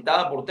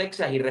presentada por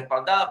Texas y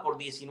respaldada por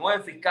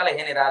 19 fiscales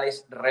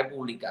generales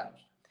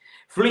republicanos.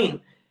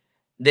 Flynn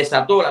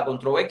desató la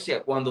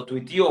controversia cuando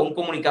tuiteó un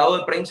comunicado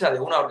de prensa de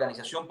una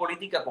organización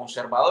política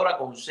conservadora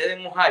con sede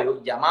en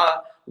Ohio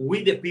llamada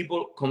We the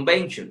People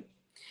Convention,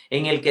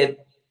 en el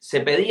que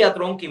se pedía a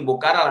Trump que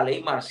invocara la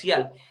ley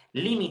marcial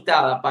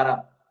limitada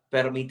para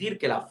permitir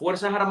que las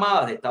Fuerzas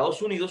Armadas de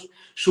Estados Unidos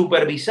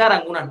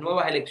supervisaran unas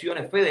nuevas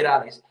elecciones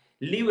federales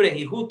libres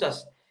y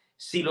justas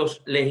si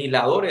los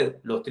legisladores,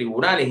 los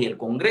tribunales y el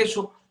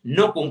Congreso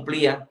no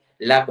cumplían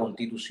la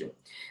Constitución.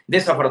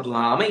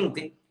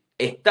 Desafortunadamente,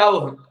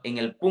 estamos en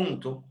el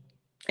punto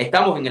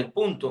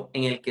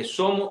en el que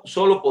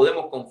solo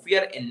podemos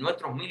confiar en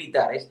nuestros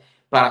militares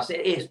para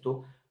hacer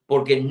esto,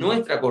 porque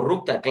nuestra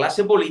corrupta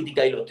clase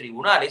política y los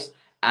tribunales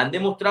han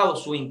demostrado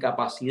su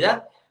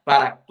incapacidad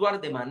para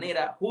actuar de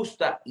manera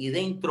justa y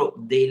dentro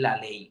de la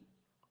ley,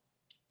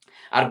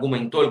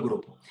 argumentó el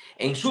grupo.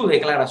 En sus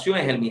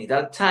declaraciones, el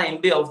militar Time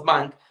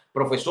Bank,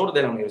 profesor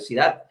de la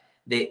Universidad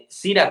de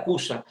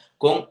Siracusa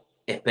con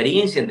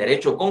experiencia en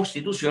Derecho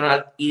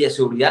Constitucional y de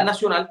Seguridad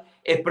Nacional,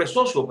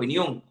 expresó su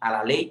opinión a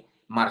la ley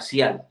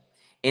marcial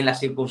en las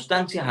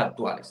circunstancias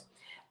actuales.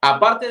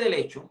 Aparte del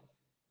hecho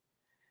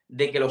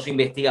de que los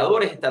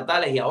investigadores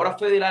estatales y ahora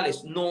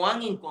federales no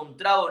han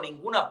encontrado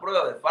ninguna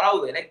prueba de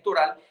fraude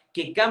electoral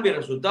que cambie el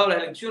resultado de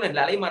las elecciones,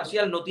 la ley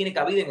marcial no tiene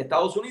cabida en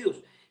Estados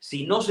Unidos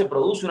si no se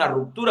produce una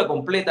ruptura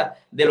completa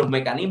de los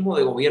mecanismos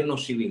de gobierno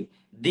civil,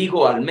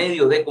 dijo al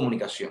medio de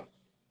comunicación.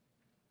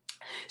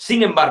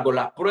 Sin embargo,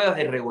 las pruebas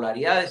de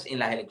irregularidades en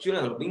las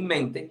elecciones de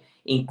 2020,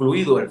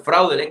 incluido el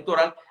fraude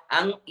electoral,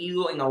 han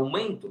ido en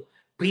aumento.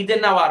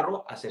 Peter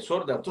Navarro,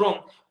 asesor de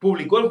Trump,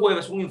 publicó el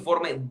jueves un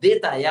informe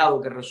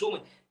detallado que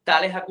resume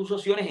tales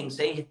acusaciones en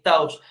 6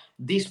 estados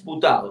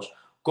disputados,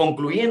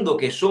 concluyendo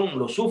que son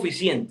lo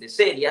suficiente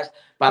serias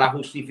para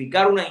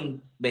justificar una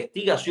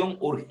investigación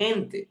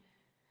urgente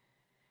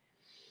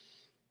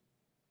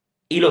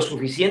y lo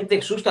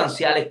suficiente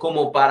sustanciales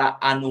como para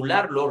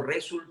anular los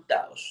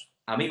resultados.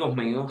 Amigos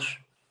míos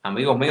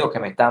que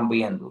me están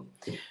viendo,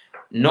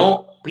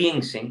 no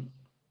piensen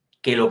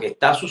que lo que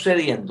está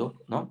sucediendo,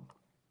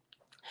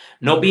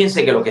 no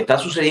piensen que lo que está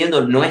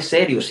sucediendo no es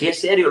serio. Sí es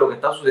serio lo que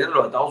está sucediendo en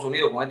los Estados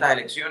Unidos con estas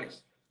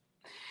elecciones.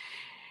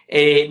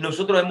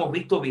 Nosotros hemos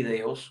visto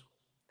videos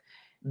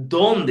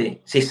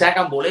donde se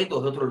sacan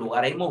boletos de otros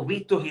lugares. Hemos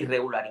visto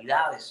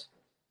irregularidades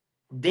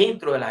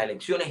dentro de las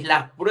elecciones.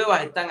 Las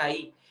pruebas están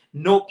ahí.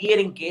 No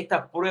quieren que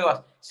estas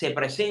pruebas se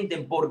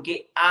presenten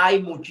porque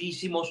hay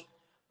muchísimos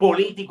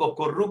políticos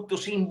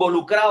corruptos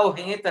involucrados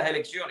en estas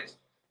elecciones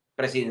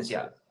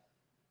presidenciales.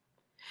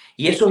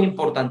 Y eso es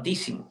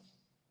importantísimo.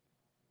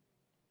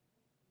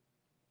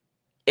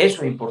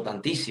 Eso es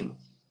importantísimo.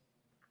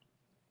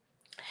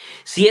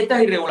 Si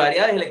estas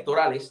irregularidades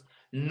electorales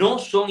no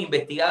son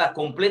investigadas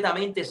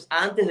completamente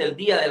antes del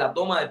día de la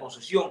toma de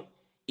posesión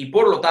y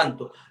por lo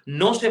tanto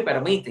no se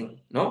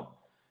permiten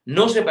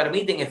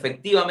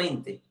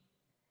efectivamente,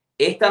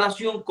 esta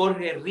nación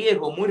corre el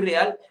riesgo muy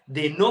real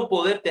de no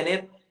poder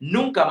tener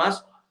nunca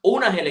más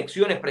unas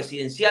elecciones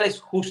presidenciales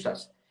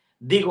justas,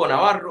 dijo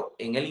Navarro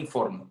en el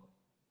informe.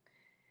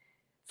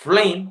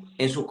 Flynn,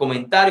 en sus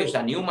comentarios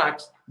a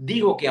Newsmax,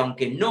 dijo que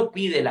aunque no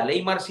pide la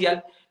ley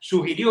marcial,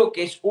 sugirió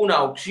que es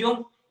una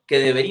opción que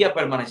debería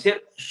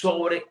permanecer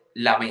sobre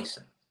la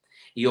mesa.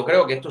 Y yo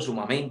creo que esto es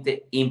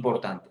sumamente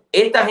importante.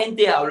 Esta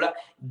gente habla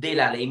de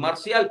la ley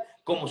marcial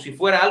como si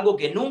fuera algo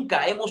que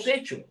nunca hemos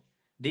hecho,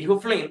 dijo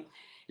Flynn.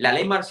 La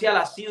ley marcial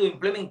ha sido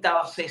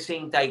implementada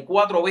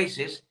 64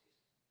 veces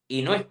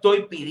y no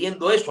estoy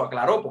pidiendo eso,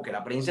 aclaró, porque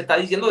la prensa está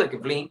diciendo de que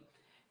Flynn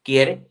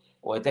quiere,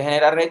 o este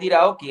general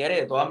retirado quiere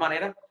de todas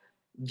maneras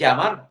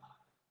llamar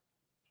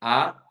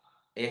a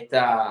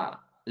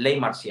esta ley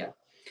marcial.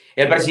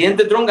 El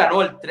presidente Trump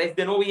ganó el 3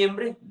 de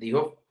noviembre,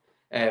 dijo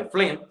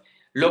Flynn.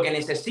 Lo que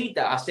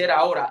necesita hacer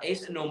ahora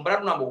es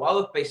nombrar un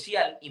abogado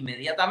especial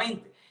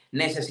inmediatamente.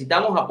 Necesita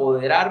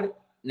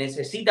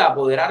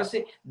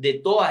apoderarse de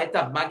todas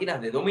estas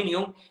máquinas de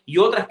dominio y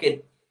otras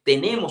que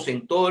tenemos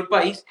en todo el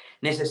país.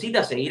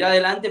 Necesita seguir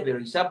adelante,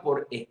 priorizar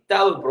por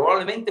estado y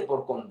probablemente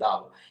por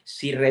condado.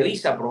 Si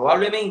revisa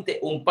probablemente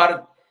un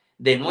par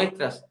de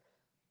muestras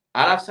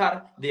al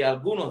azar de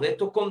algunos de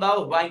estos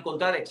condados, va a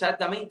encontrar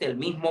exactamente el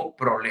mismo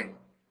problema.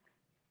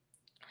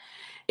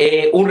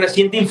 Un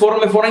reciente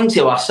informe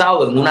forense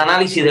basado en un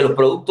análisis de los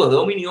productos de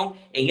dominio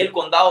en el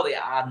condado de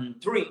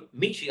Antrim,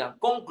 Michigan,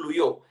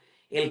 concluyó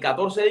el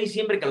 14 de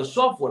diciembre que el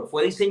software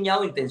fue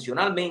diseñado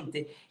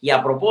intencionalmente y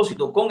a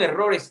propósito con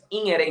errores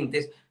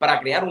inherentes para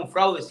crear un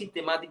fraude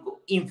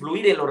sistemático,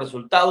 influir en los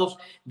resultados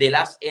de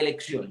las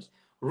elecciones.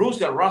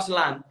 Russell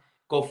Rosland,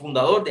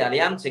 cofundador de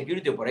Allianz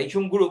Security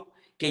Operation Group,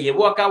 que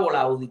llevó a cabo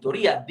la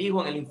auditoría,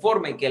 dijo en el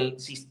informe que el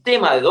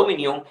sistema de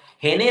Dominion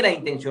genera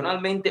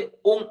intencionalmente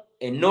un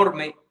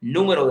enorme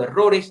número de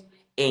errores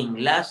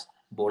en las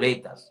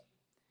boletas.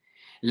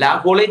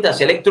 Las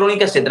boletas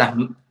electrónicas se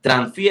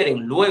transfieren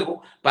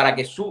luego para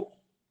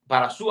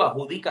su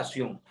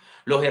adjudicación.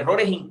 Los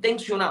errores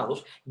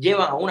intencionados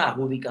llevan a una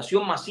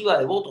adjudicación masiva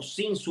de votos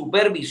sin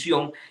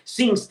supervisión,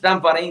 sin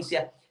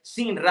transparencia,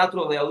 sin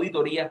rastro de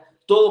auditoría.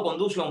 Todo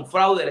conduce a un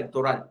fraude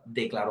electoral,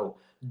 declaró.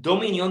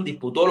 Dominion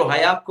disputó los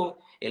hallazgos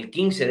el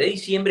 15 de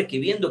diciembre,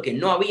 escribiendo que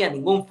no había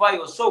ningún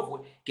fallo de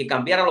software que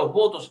cambiara los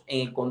votos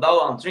en el condado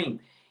de Antrim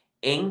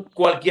en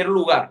cualquier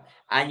lugar,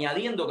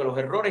 añadiendo que los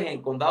errores en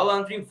el condado de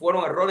Antrim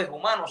fueron errores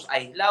humanos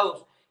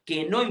aislados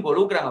que no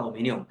involucran a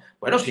Dominion.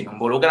 Bueno, si no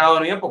involucran a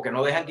Dominion, ¿por qué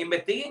no dejan que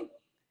investiguen?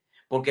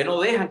 ¿Por qué no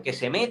dejan que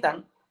se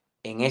metan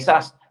en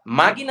esas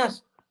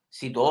máquinas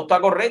si todo está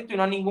correcto y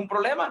no hay ningún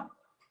problema?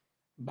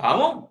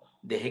 Vamos,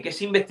 deje que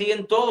se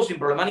investiguen todo sin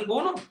problema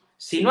ninguno.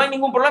 Si no hay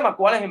ningún problema,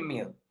 ¿cuál es el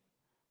miedo?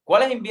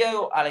 ¿Cuál es el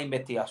miedo a la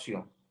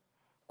investigación?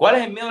 ¿Cuál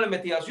es el miedo a la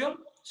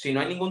investigación si no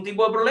hay ningún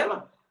tipo de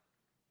problema?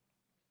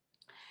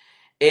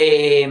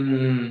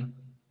 El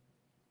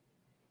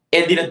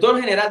director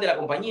general de la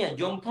compañía,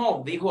 John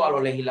Paul, dijo a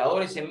los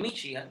legisladores en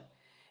Michigan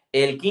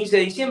el 15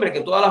 de diciembre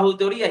que todas las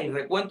auditorías y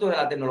recuentos de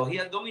la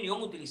tecnología de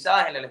Dominion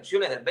utilizadas en las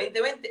elecciones del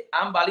 2020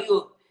 han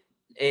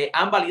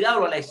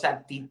validado la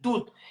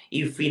exactitud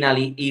y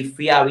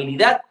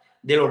fiabilidad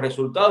de los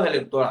resultados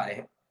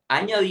electorales,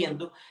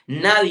 añadiendo,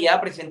 nadie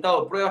ha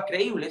presentado pruebas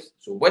creíbles,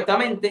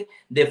 supuestamente,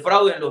 de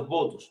fraude en los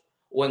votos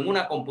o en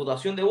una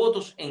computación de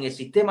votos en el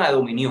sistema de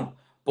Dominion,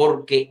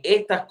 porque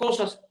estas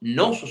cosas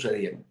no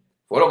sucedieron.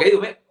 Fue lo que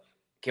dijo.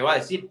 ¿Qué va a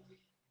decir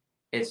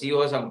el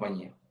CEO de esa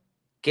compañía?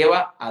 ¿Qué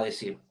va a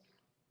decir?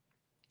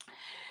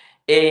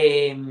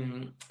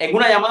 En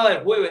una llamada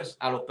del jueves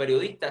a los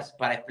periodistas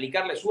para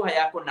explicarles sus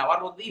hallazgos,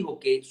 Navarro dijo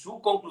que su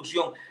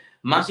conclusión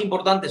más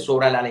importante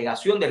sobre la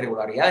alegación de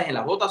irregularidades en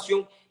la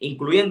votación,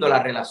 incluyendo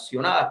las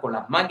relacionadas con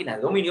las máquinas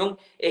de Dominion,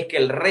 es que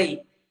el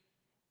rey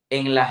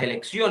en las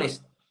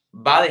elecciones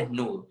va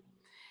desnudo.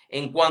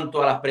 En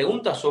cuanto a las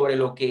preguntas sobre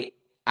lo que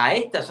a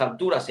estas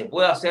alturas se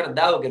puede hacer,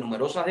 dado que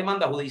numerosas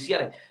demandas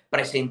judiciales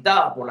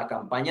presentadas por la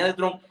campaña de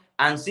Trump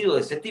han sido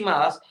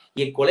desestimadas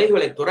y el colegio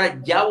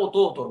electoral ya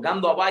votó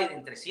otorgando a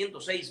Biden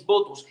 306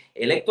 votos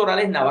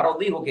electorales, Navarro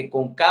dijo que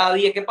con cada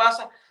día que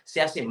pasa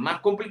se hace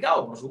más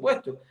complicado, por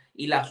supuesto,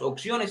 y las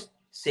opciones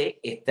se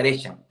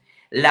estrechan.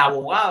 La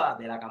abogada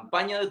de la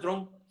campaña de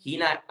Trump,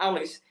 Gina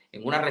Alice,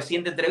 en una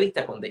reciente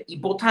entrevista con The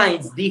Epoch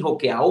Times, dijo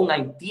que aún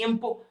hay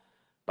tiempo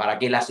para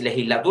que las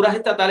legislaturas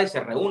estatales se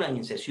reúnan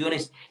en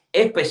sesiones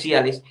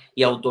especiales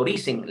y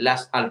autoricen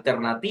las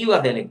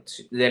alternativas de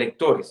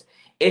electores.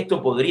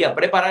 Esto podría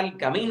preparar el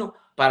camino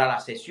para la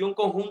sesión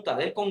conjunta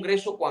del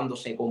Congreso cuando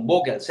se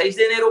convoque el 6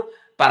 de enero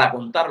para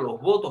contar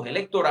los votos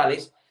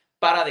electorales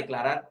para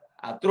declarar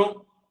a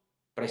Trump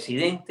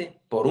presidente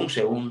por un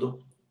segundo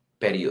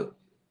periodo.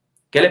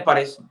 ¿Qué les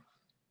parece?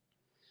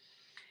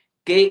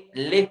 ¿Qué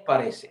les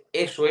parece?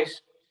 Eso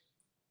es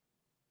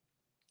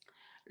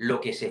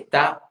lo que se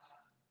está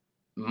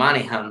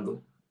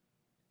manejando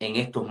en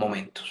estos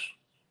momentos,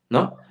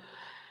 ¿no?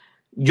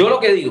 Yo lo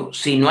que digo,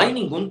 si no hay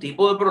ningún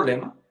tipo de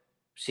problema,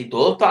 si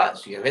todo está,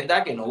 si es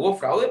verdad que no hubo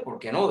fraude, ¿por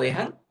qué no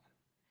dejan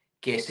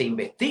que se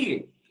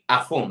investigue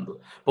a fondo?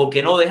 ¿Por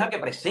qué no dejan que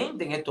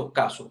presenten estos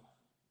casos?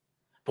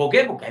 ¿Por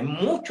qué? Porque hay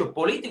muchos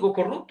políticos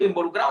corruptos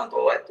involucrados en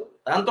todo esto,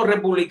 tanto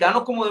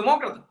republicanos como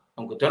demócratas,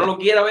 aunque usted no lo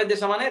quiera ver de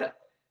esa manera.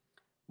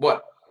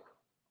 Bueno,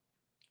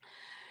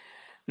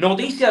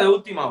 noticia de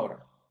última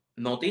hora.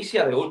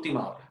 Noticia de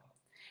última hora.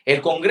 El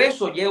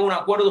Congreso llega a un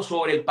acuerdo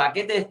sobre el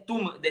paquete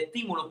de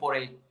estímulo por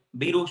el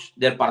virus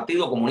del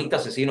Partido Comunista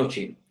Asesino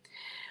Chino.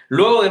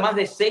 Luego de más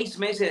de 6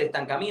 meses de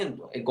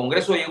estancamiento, el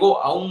Congreso llegó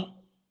a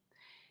un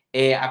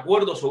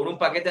acuerdo sobre un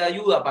paquete de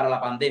ayuda para la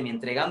pandemia,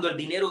 entregando el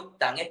dinero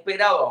tan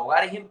esperado a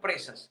hogares y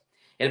empresas.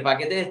 El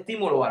paquete de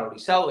estímulo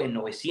valorizado en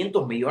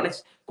 900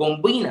 millones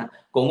combina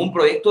con un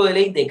proyecto de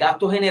ley de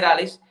gastos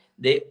generales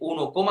de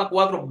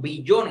 1,4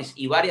 billones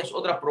y varias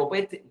otras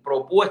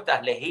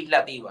propuestas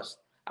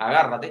legislativas.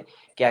 Agárrate,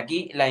 que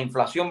aquí la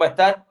inflación va a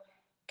estar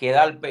que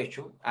da el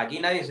pecho. Aquí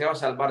nadie se va a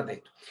salvar de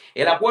esto.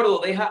 El acuerdo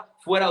deja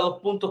fuera 2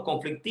 puntos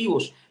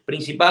conflictivos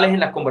principales en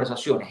las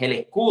conversaciones: el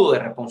escudo de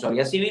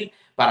responsabilidad civil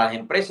para las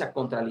empresas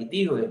contra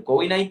litigios del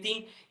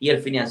COVID-19 y el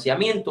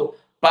financiamiento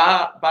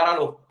para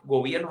los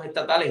gobiernos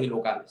estatales y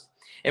locales.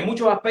 En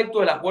muchos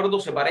aspectos, el acuerdo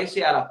se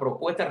parece a las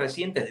propuestas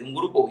recientes de un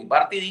grupo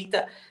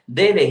bipartidista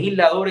de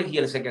legisladores y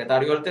el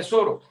secretario del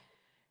Tesoro,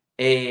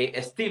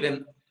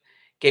 Steven,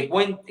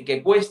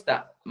 que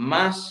cuesta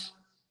más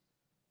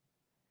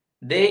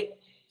de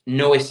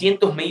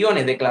 900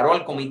 millones, declaró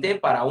al comité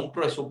para un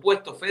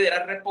presupuesto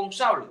federal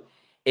responsable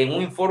en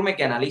un informe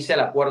que analiza el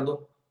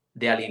acuerdo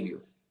de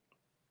alivio.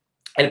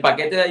 El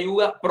paquete de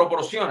ayuda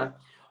proporciona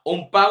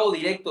un pago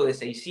directo de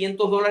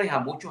 $600 a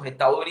muchos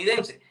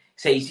estadounidenses.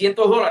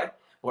 $600.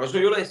 Por eso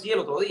yo le decía el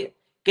otro día,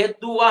 ¿qué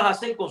tú vas a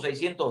hacer con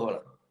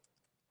 $600?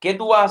 ¿Qué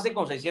tú vas a hacer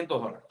con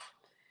 $600?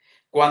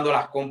 Cuando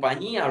las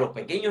compañías, los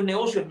pequeños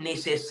negocios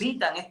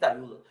necesitan esta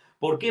ayuda.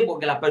 ¿Por qué?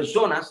 Porque las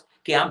personas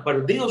que han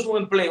perdido su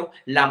empleo,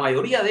 la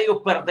mayoría de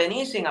ellos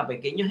pertenecen a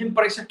pequeñas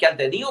empresas que han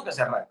tenido que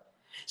cerrar.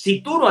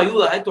 Si tú no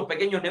ayudas a estos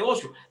pequeños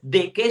negocios,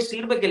 ¿de qué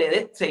sirve que le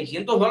des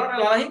 $600 a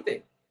la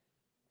gente?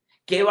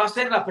 ¿Qué va a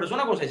hacer las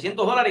personas con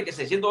 $600? Que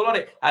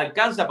 $600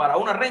 alcanza para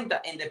una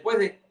renta en después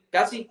de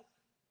casi,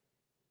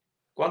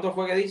 ¿cuánto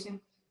fue que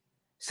dicen?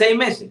 6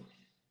 meses.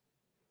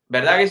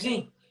 ¿Verdad que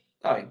sí?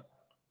 Está bien.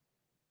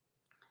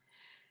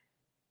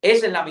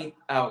 Esa es la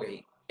mitad. Ok.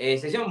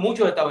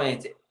 Muchos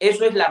estadounidenses.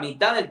 Eso es la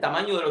mitad del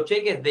tamaño de los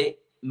cheques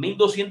de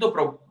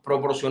 1.200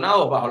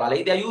 proporcionados bajo la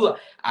ley de ayuda,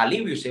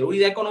 alivio y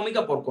seguridad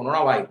económica por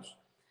coronavirus,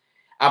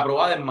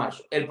 aprobada en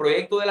marzo. El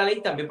proyecto de la ley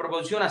también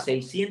proporciona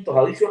 600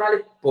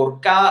 adicionales por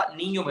cada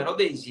niño menor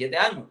de 17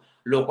 años,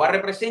 lo cual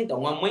representa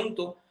un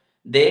aumento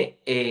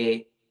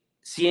de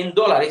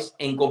 $100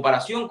 en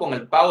comparación con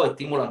el pago de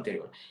estímulo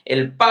anterior.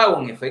 El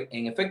pago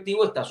en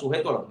efectivo está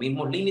sujeto a los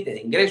mismos límites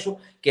de ingreso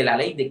que la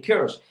ley de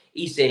CARES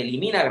y se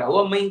elimina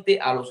gradualmente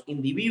a los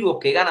individuos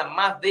que ganan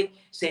más de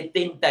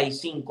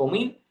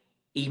 75,000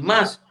 y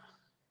más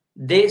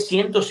de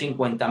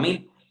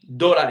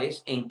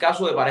 $150,000. En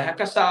caso de parejas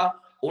casadas,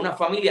 una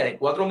familia de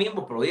 4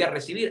 miembros podría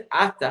recibir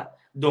hasta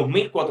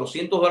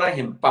 $2,400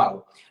 en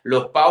pago.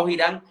 Los pagos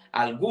irán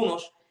a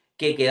algunos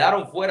que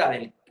quedaron fuera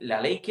de la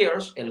ley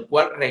CARES, el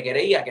cual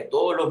requería que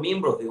todos los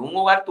miembros de un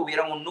hogar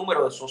tuvieran un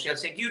número de Social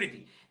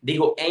Security,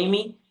 dijo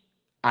Amy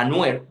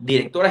Anuer,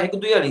 directora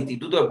ejecutiva del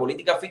Instituto de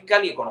Política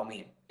Fiscal y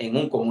Economía, en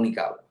un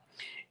comunicado.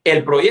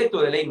 El proyecto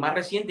de ley más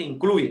reciente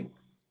incluye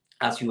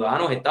a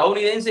ciudadanos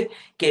estadounidenses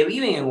que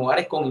viven en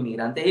hogares con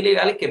inmigrantes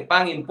ilegales que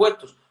pagan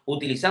impuestos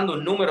utilizando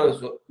un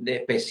número de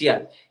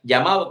especial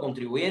llamado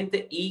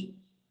contribuyente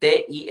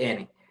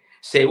ITIN.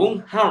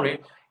 Según Henry,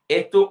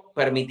 esto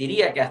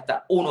permitiría que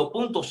hasta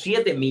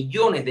 1.7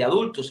 millones de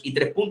adultos y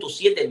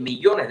 3.7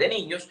 millones de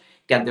niños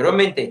que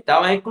anteriormente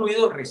estaban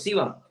excluidos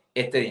reciban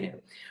este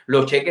dinero.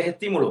 Los cheques de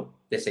estímulo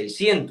de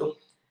 600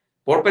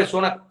 por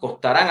persona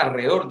costarán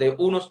alrededor de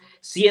unos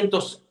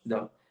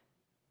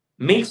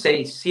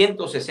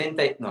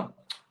 1.660, no,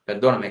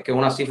 perdóname, es que es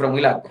una cifra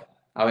muy larga.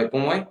 A ver,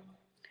 ¿cómo es?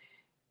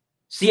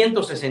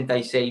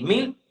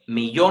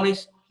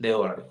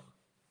 $166,000,000,000.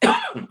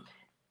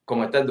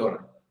 ¿Cómo está el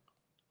dólar?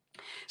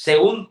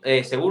 Según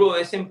seguro de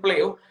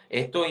desempleo,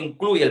 esto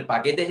incluye el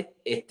paquete,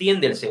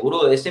 extiende el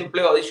seguro de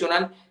desempleo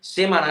adicional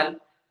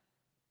semanal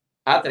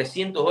a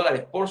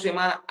 $300 por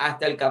semana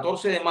hasta el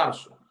 14 de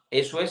marzo.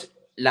 Eso es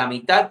la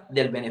mitad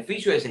del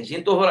beneficio de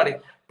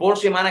 $600 por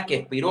semana que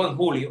expiró en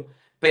julio,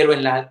 pero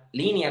en la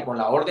línea con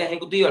la orden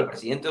ejecutiva del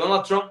presidente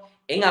Donald Trump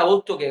en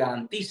agosto, que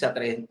garantiza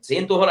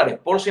 $300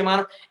 por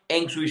semana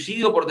en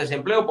subsidio por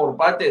desempleo por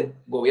parte del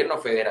gobierno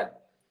federal.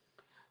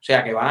 O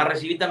sea que van a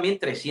recibir también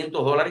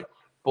 $300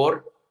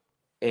 por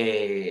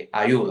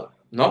ayuda,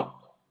 ¿no?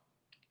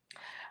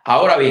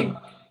 Ahora bien,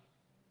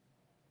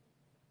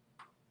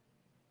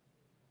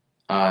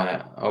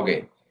 ok.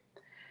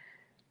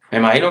 Me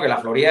imagino que la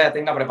Florida ya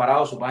tenga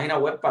preparado su página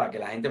web para que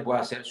la gente pueda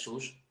hacer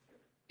sus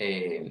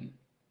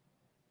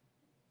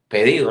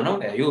pedidos, ¿no?,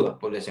 de ayuda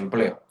por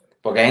desempleo.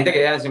 Porque hay gente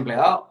que ya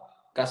desempleado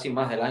casi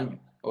más del año,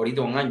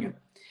 ahorita un año.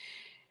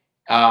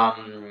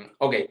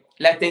 Ok,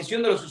 la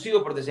extensión de los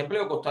subsidios por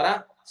desempleo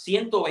costará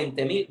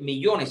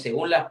 120,000,000,000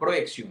 según las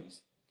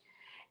proyecciones.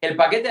 El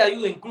paquete de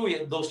ayuda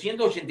incluye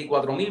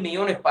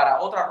 284,000,000,000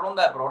 para otra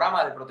ronda de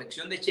programa de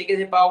protección de cheques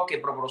de pago que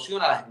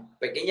proporciona a las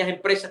pequeñas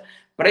empresas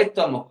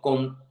préstamos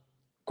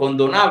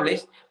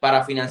condonables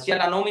para financiar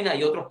la nómina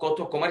y otros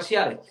costos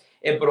comerciales.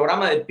 El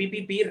programa del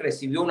PPP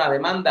recibió una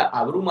demanda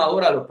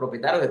abrumadora de los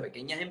propietarios de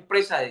pequeñas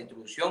empresas de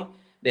distribución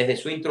desde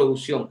su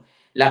introducción.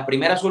 Las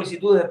primeras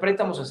solicitudes de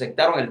préstamos se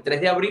aceptaron el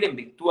 3 de abril en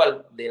virtud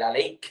de la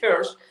ley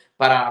CARES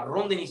para la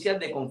ronda inicial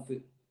de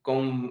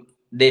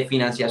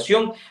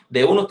financiación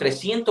de unos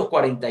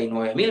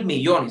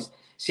 349,000,000,000.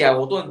 Se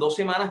agotó en 2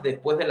 semanas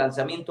después del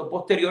lanzamiento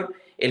posterior.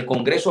 El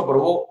Congreso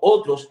aprobó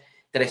otros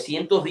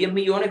 310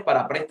 millones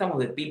para préstamos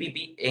de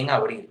PPP en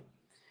abril.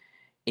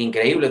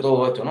 Increíble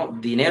todo esto, ¿no?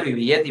 Dinero y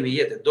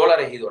billetes,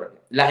 dólares y dólares.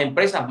 Las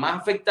empresas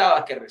más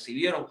afectadas que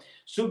recibieron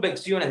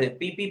subvenciones de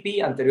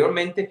PPP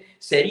anteriormente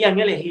serían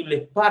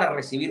elegibles para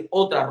recibir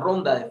otra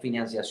ronda de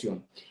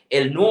financiación.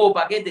 El nuevo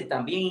paquete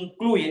también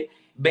incluye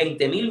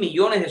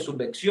 20,000,000,000 de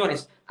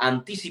subvenciones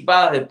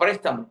anticipadas de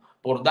préstamos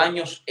por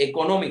daños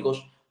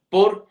económicos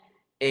por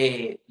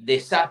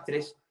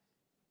desastres,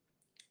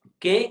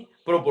 que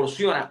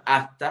proporciona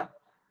hasta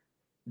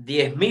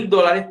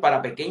 $10,000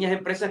 para pequeñas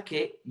empresas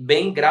que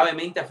ven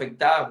gravemente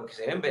afectadas, porque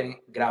se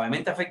ven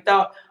gravemente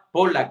afectadas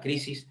por la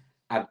crisis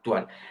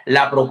actual.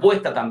 La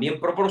propuesta también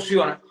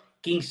proporciona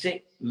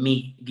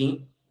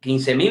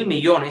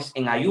 15,000,000,000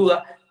 en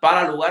ayuda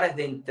para lugares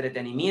de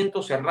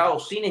entretenimiento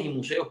cerrados, cines y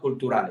museos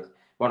culturales.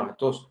 Bueno,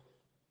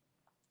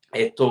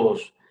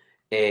 estos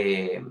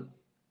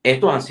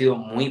Estos han sido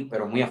muy,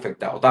 pero muy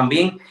afectados.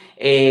 También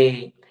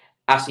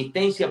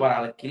asistencia para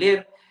el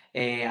alquiler,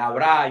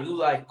 habrá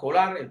ayuda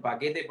escolar, el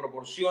paquete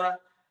proporciona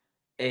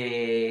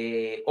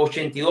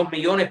 82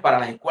 millones para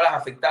las escuelas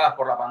afectadas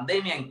por la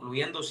pandemia,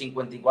 incluyendo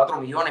 54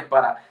 millones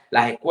para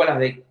las escuelas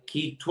de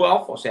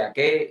K-12, o sea,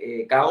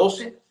 que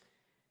K12,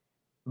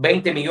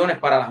 20 millones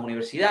para las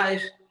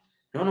universidades.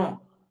 No,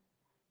 no.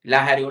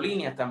 Las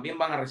aerolíneas también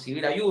van a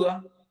recibir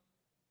ayuda.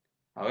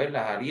 A ver,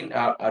 las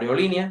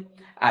aerolíneas,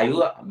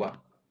 ayuda.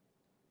 Bueno,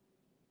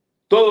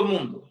 todo el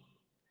mundo.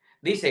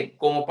 Dice,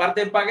 como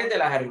parte del paquete,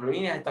 las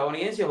aerolíneas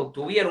estadounidenses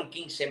obtuvieron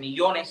 15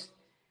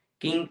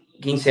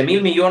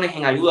 mil millones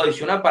en ayuda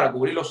adicional para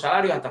cubrir los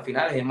salarios hasta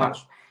finales de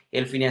marzo.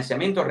 El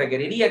financiamiento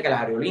requeriría que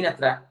las aerolíneas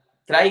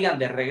traigan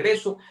de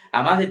regreso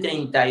a más de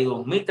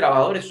 32 mil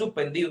trabajadores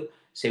suspendidos,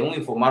 según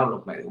informaron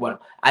los medios.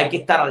 Bueno, hay que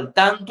estar al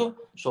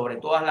tanto sobre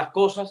todas las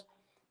cosas,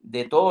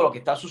 de todo lo que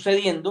está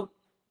sucediendo,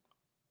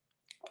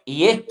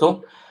 y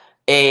esto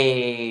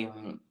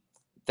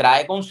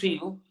trae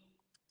consigo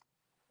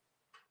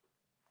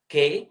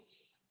que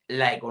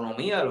la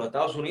economía de los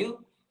Estados Unidos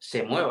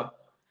se mueva.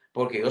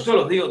 Porque yo se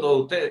los digo a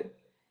todos ustedes,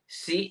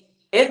 si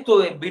esto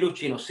del virus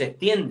chino se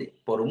extiende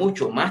por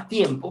mucho más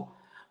tiempo,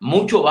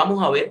 mucho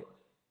vamos a ver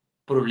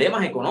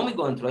problemas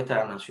económicos dentro de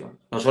esta nación.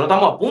 Nosotros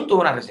estamos a punto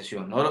de una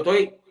recesión.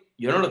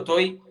 Yo no lo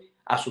estoy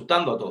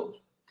asustando a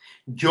todos.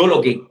 Yo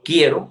lo que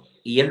quiero,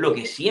 y es lo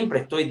que siempre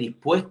estoy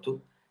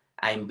dispuesto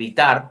a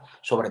invitar,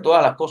 sobre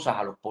todas las cosas,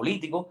 a los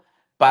políticos,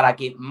 para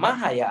que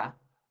más allá,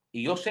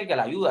 y yo sé que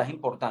la ayuda es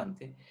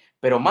importante,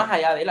 pero más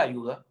allá de la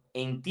ayuda,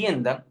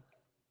 entiendan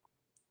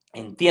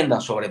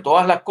sobre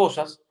todas las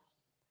cosas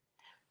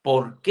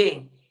por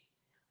qué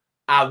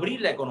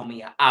abrir la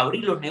economía,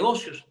 abrir los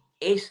negocios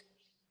es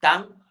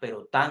tan,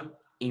 pero tan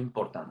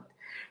importante.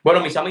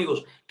 Bueno, mis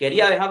amigos,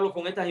 quería dejarlo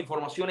con estas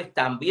informaciones.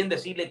 También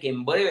decirles que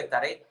en breve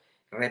estaré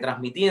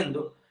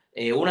retransmitiendo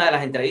una de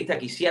las entrevistas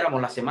que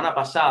hiciéramos la semana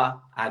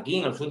pasada aquí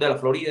en el sur de la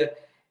Florida,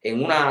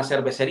 en una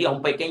cervecería,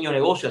 un pequeño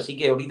negocio. Así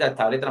que ahorita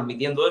estaré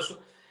transmitiendo eso.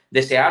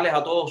 Desearles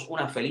a todos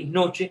una feliz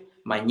noche.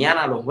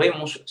 Mañana los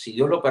vemos, si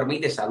Dios lo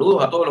permite.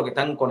 Saludos a todos los que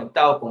están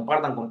conectados.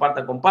 Compartan,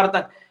 compartan,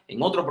 compartan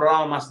en otro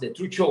programa más de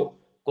True Show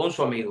con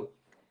su amigo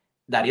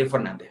Dariel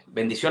Fernandez.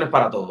 Bendiciones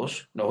para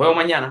todos. Nos vemos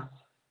mañana.